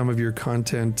absorbing some of your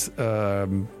content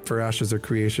for Ashes of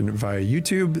Creation via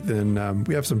YouTube, then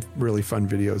we have some really fun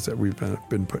videos that we've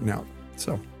been putting out.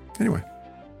 So anyway,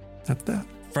 that's that.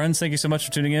 Friends, thank you so much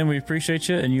for tuning in. We appreciate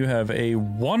you, and you have a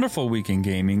wonderful week in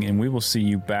gaming, and we will see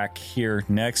you back here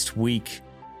next week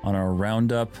on our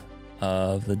roundup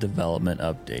of the development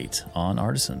update on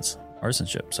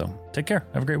artisanship. So take care.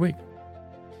 Have a great week.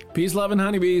 Peace, love, and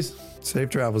honeybees. Safe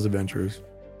travels, adventurers.